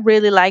persona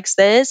really likes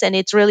this and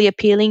it's really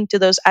appealing to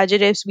those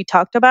adjectives we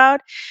talked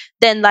about,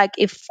 than like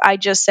if I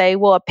just say,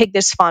 well, I picked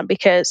this font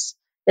because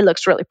it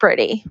looks really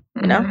pretty,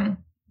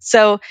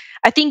 So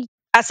I think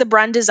as a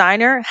brand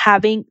designer,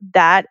 having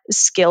that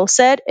skill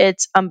set,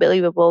 it's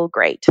unbelievable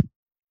great.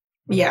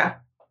 Yeah,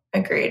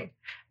 agreed.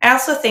 I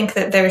also think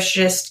that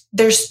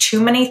there's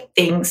too many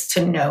things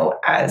to know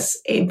as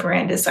a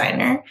brand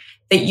designer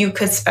that you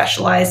could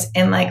specialize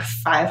in like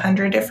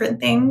 500 different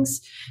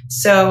things.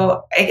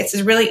 So I guess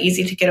it's really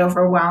easy to get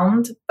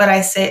overwhelmed. But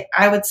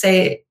I would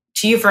say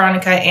to you,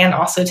 Veronica, and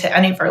also to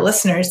any of our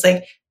listeners,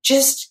 like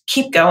just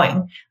keep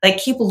going, like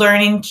keep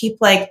learning, keep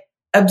like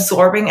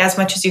absorbing as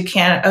much as you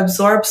can,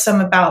 absorb some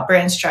about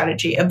brand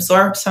strategy,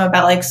 absorb some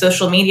about like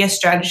social media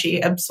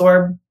strategy,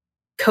 absorb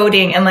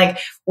coding and like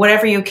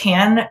whatever you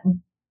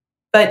can,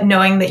 but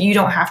knowing that you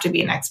don't have to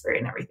be an expert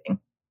in everything.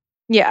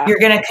 Yeah. You're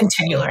going to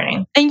continue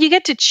learning. And you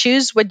get to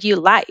choose what you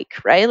like,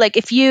 right? Like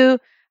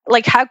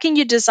how can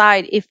you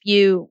decide if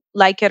you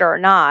like it or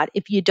not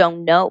if you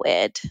don't know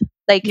it?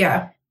 Like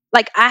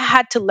I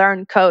had to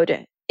learn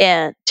code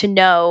and to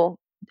know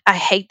I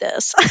hate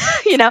this.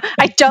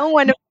 I don't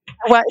want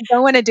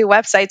to do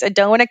websites. I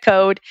don't want to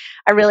code.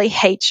 I really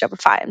hate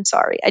Shopify. I'm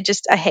sorry. I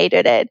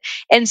hated it.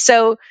 And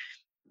so,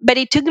 but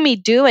it took me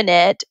doing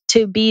it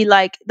to be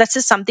like, this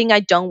is something I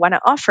don't want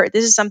to offer.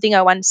 This is something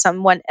I want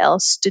someone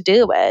else to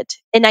do it.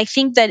 And I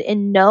think that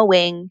in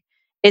knowing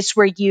is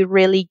where you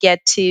really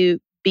get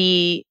to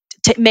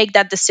make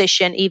that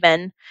decision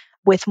even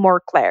with more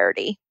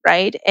clarity,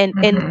 right? And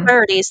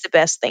clarity is the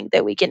best thing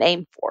that we can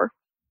aim for.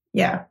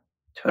 Yeah,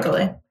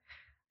 totally.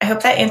 I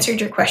hope that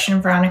answered your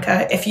question,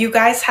 Veronica. If you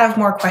guys have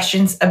more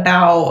questions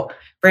about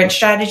brand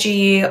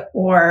strategy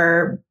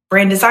or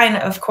brand design,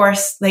 of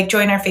course, like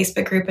join our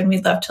Facebook group and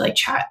we'd love to like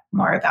chat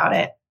more about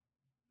it.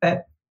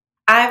 But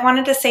I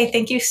wanted to say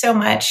thank you so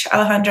much,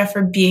 Alejandra,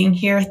 for being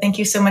here. Thank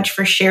you so much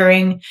for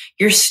sharing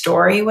your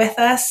story with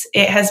us.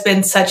 It has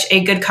been such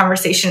a good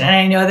conversation. And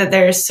I know that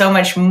there's so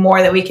much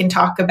more that we can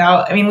talk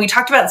about. I mean, we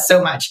talked about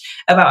so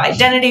much about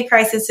identity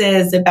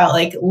crises, about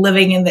like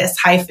living in this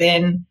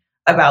hyphen,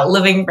 about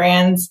living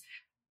brands.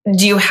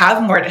 Do you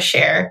have more to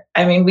share?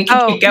 I mean, we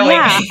can keep going.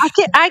 Yeah,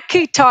 I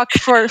could talk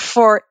for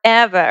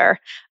forever,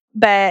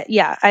 but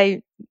yeah,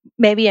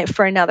 maybe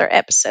for another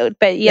episode.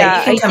 But yeah,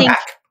 you can come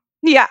back.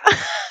 Yeah,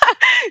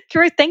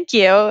 great. Thank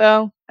you.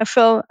 I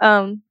feel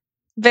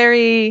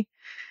very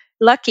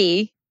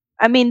lucky.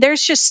 I mean,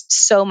 there's just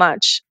so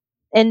much,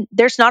 and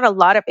there's not a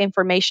lot of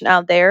information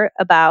out there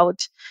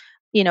about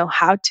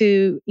how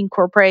to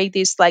incorporate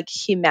this like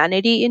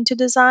humanity into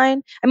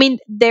design. I mean,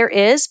 there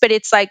is, but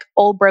it's like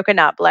all broken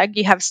up. Like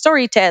you have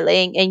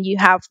storytelling and you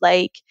have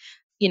like,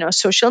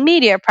 social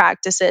media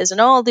practices and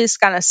all this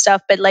kind of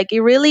stuff. But like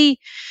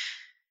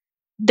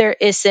there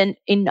isn't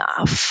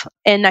enough.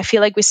 And I feel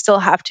like we still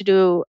have to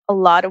do a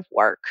lot of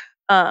work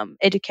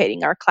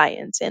educating our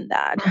clients in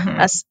that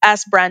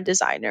as brand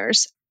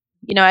designers.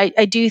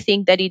 I do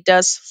think that it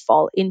does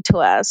fall into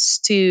us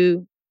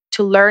to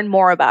learn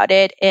more about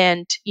it.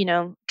 And,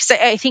 because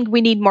I think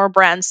we need more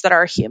brands that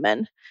are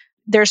human.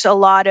 There's a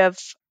lot of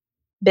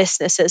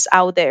businesses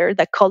out there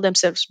that call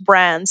themselves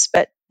brands,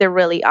 but they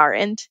really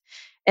aren't.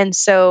 And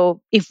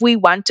so if we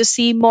want to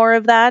see more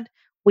of that,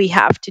 we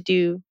have to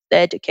do the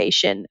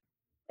education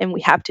and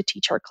we have to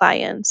teach our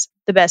clients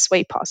the best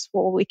way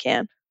possible we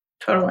can.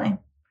 Totally.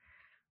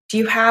 Do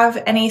you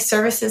have any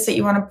services that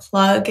you want to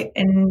plug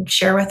and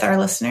share with our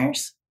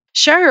listeners?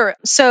 Sure.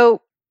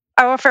 So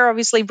I offer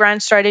obviously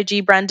brand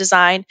strategy, brand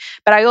design,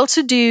 but I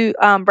also do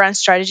brand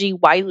strategy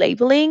white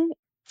labeling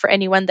for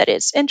anyone that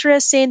is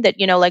interested, that,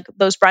 like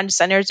those brand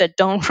designers that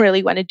don't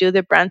really want to do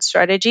the brand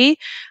strategy.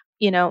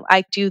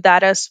 I do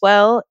that as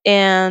well.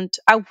 And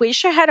I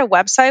wish I had a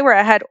website where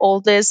I had all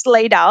this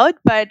laid out,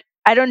 but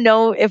I don't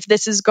know if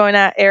this is going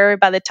to air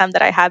by the time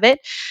that I have it.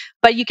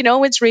 But you can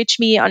always reach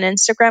me on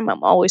Instagram.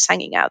 I'm always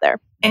hanging out there.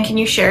 And can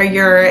you share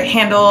your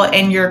handle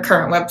and your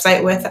current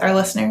website with our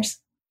listeners?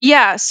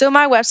 Yeah, so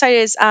my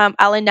website is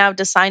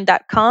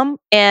alenowdesign.com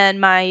and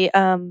my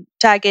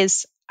tag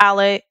is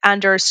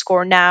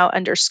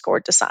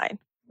ale_now_design.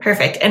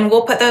 Perfect. And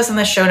we'll put those in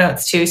the show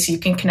notes too, so you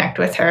can connect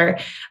with her.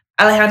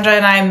 Alejandra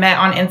and I met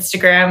on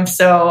Instagram,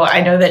 so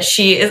I know that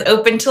she is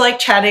open to like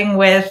chatting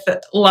with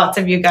lots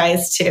of you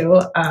guys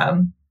too.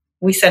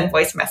 We send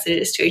voice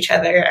messages to each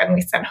other and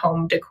we send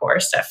home decor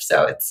stuff.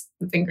 So it's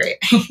been great.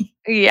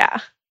 Yeah.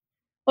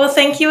 Well,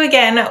 thank you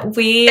again.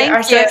 We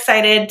are so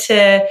excited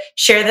to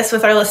share this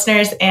with our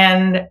listeners,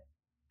 and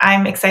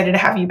I'm excited to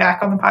have you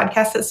back on the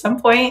podcast at some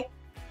point.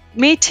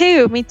 Me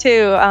too.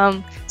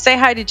 Say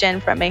hi to Jen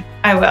from me.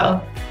 I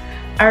will.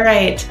 All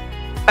right.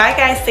 Bye,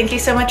 guys. Thank you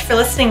so much for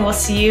listening. We'll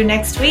see you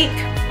next week.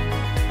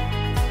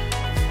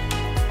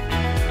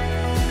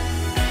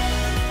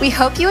 We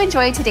hope you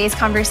enjoyed today's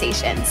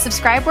conversation.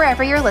 Subscribe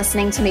wherever you're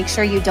listening to make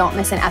sure you don't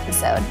miss an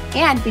episode.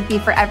 And we'd be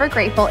forever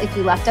grateful if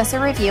you left us a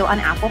review on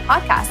Apple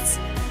Podcasts.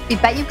 We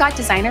bet you've got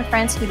designer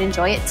friends who'd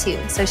enjoy it too,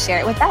 so share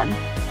it with them.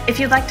 If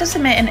you'd like to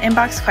submit an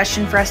inbox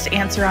question for us to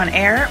answer on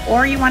air,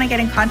 or you want to get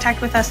in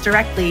contact with us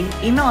directly,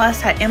 email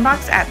us at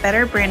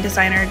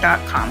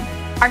inbox@betterbbranddesigner.com.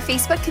 Our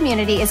Facebook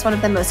community is one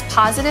of the most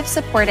positive,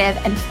 supportive,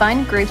 and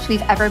fun groups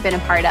we've ever been a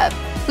part of.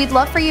 We'd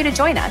love for you to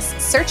join us.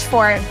 Search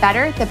for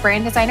Better the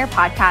Brand Designer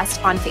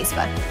Podcast on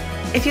Facebook.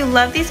 If you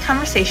love these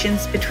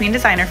conversations between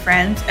designer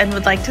friends and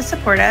would like to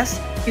support us,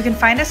 you can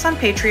find us on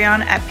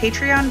Patreon at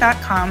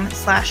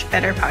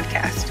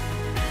patreon.com/betterpodcast.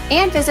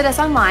 And visit us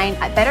online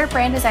at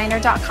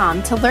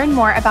betterbranddesigner.com to learn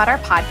more about our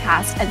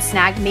podcast and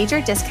snag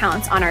major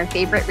discounts on our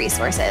favorite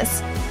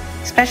resources.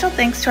 Special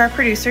thanks to our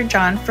producer,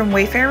 John from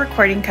Wayfair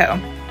Recording Co.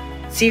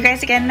 See you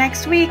guys again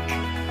next week.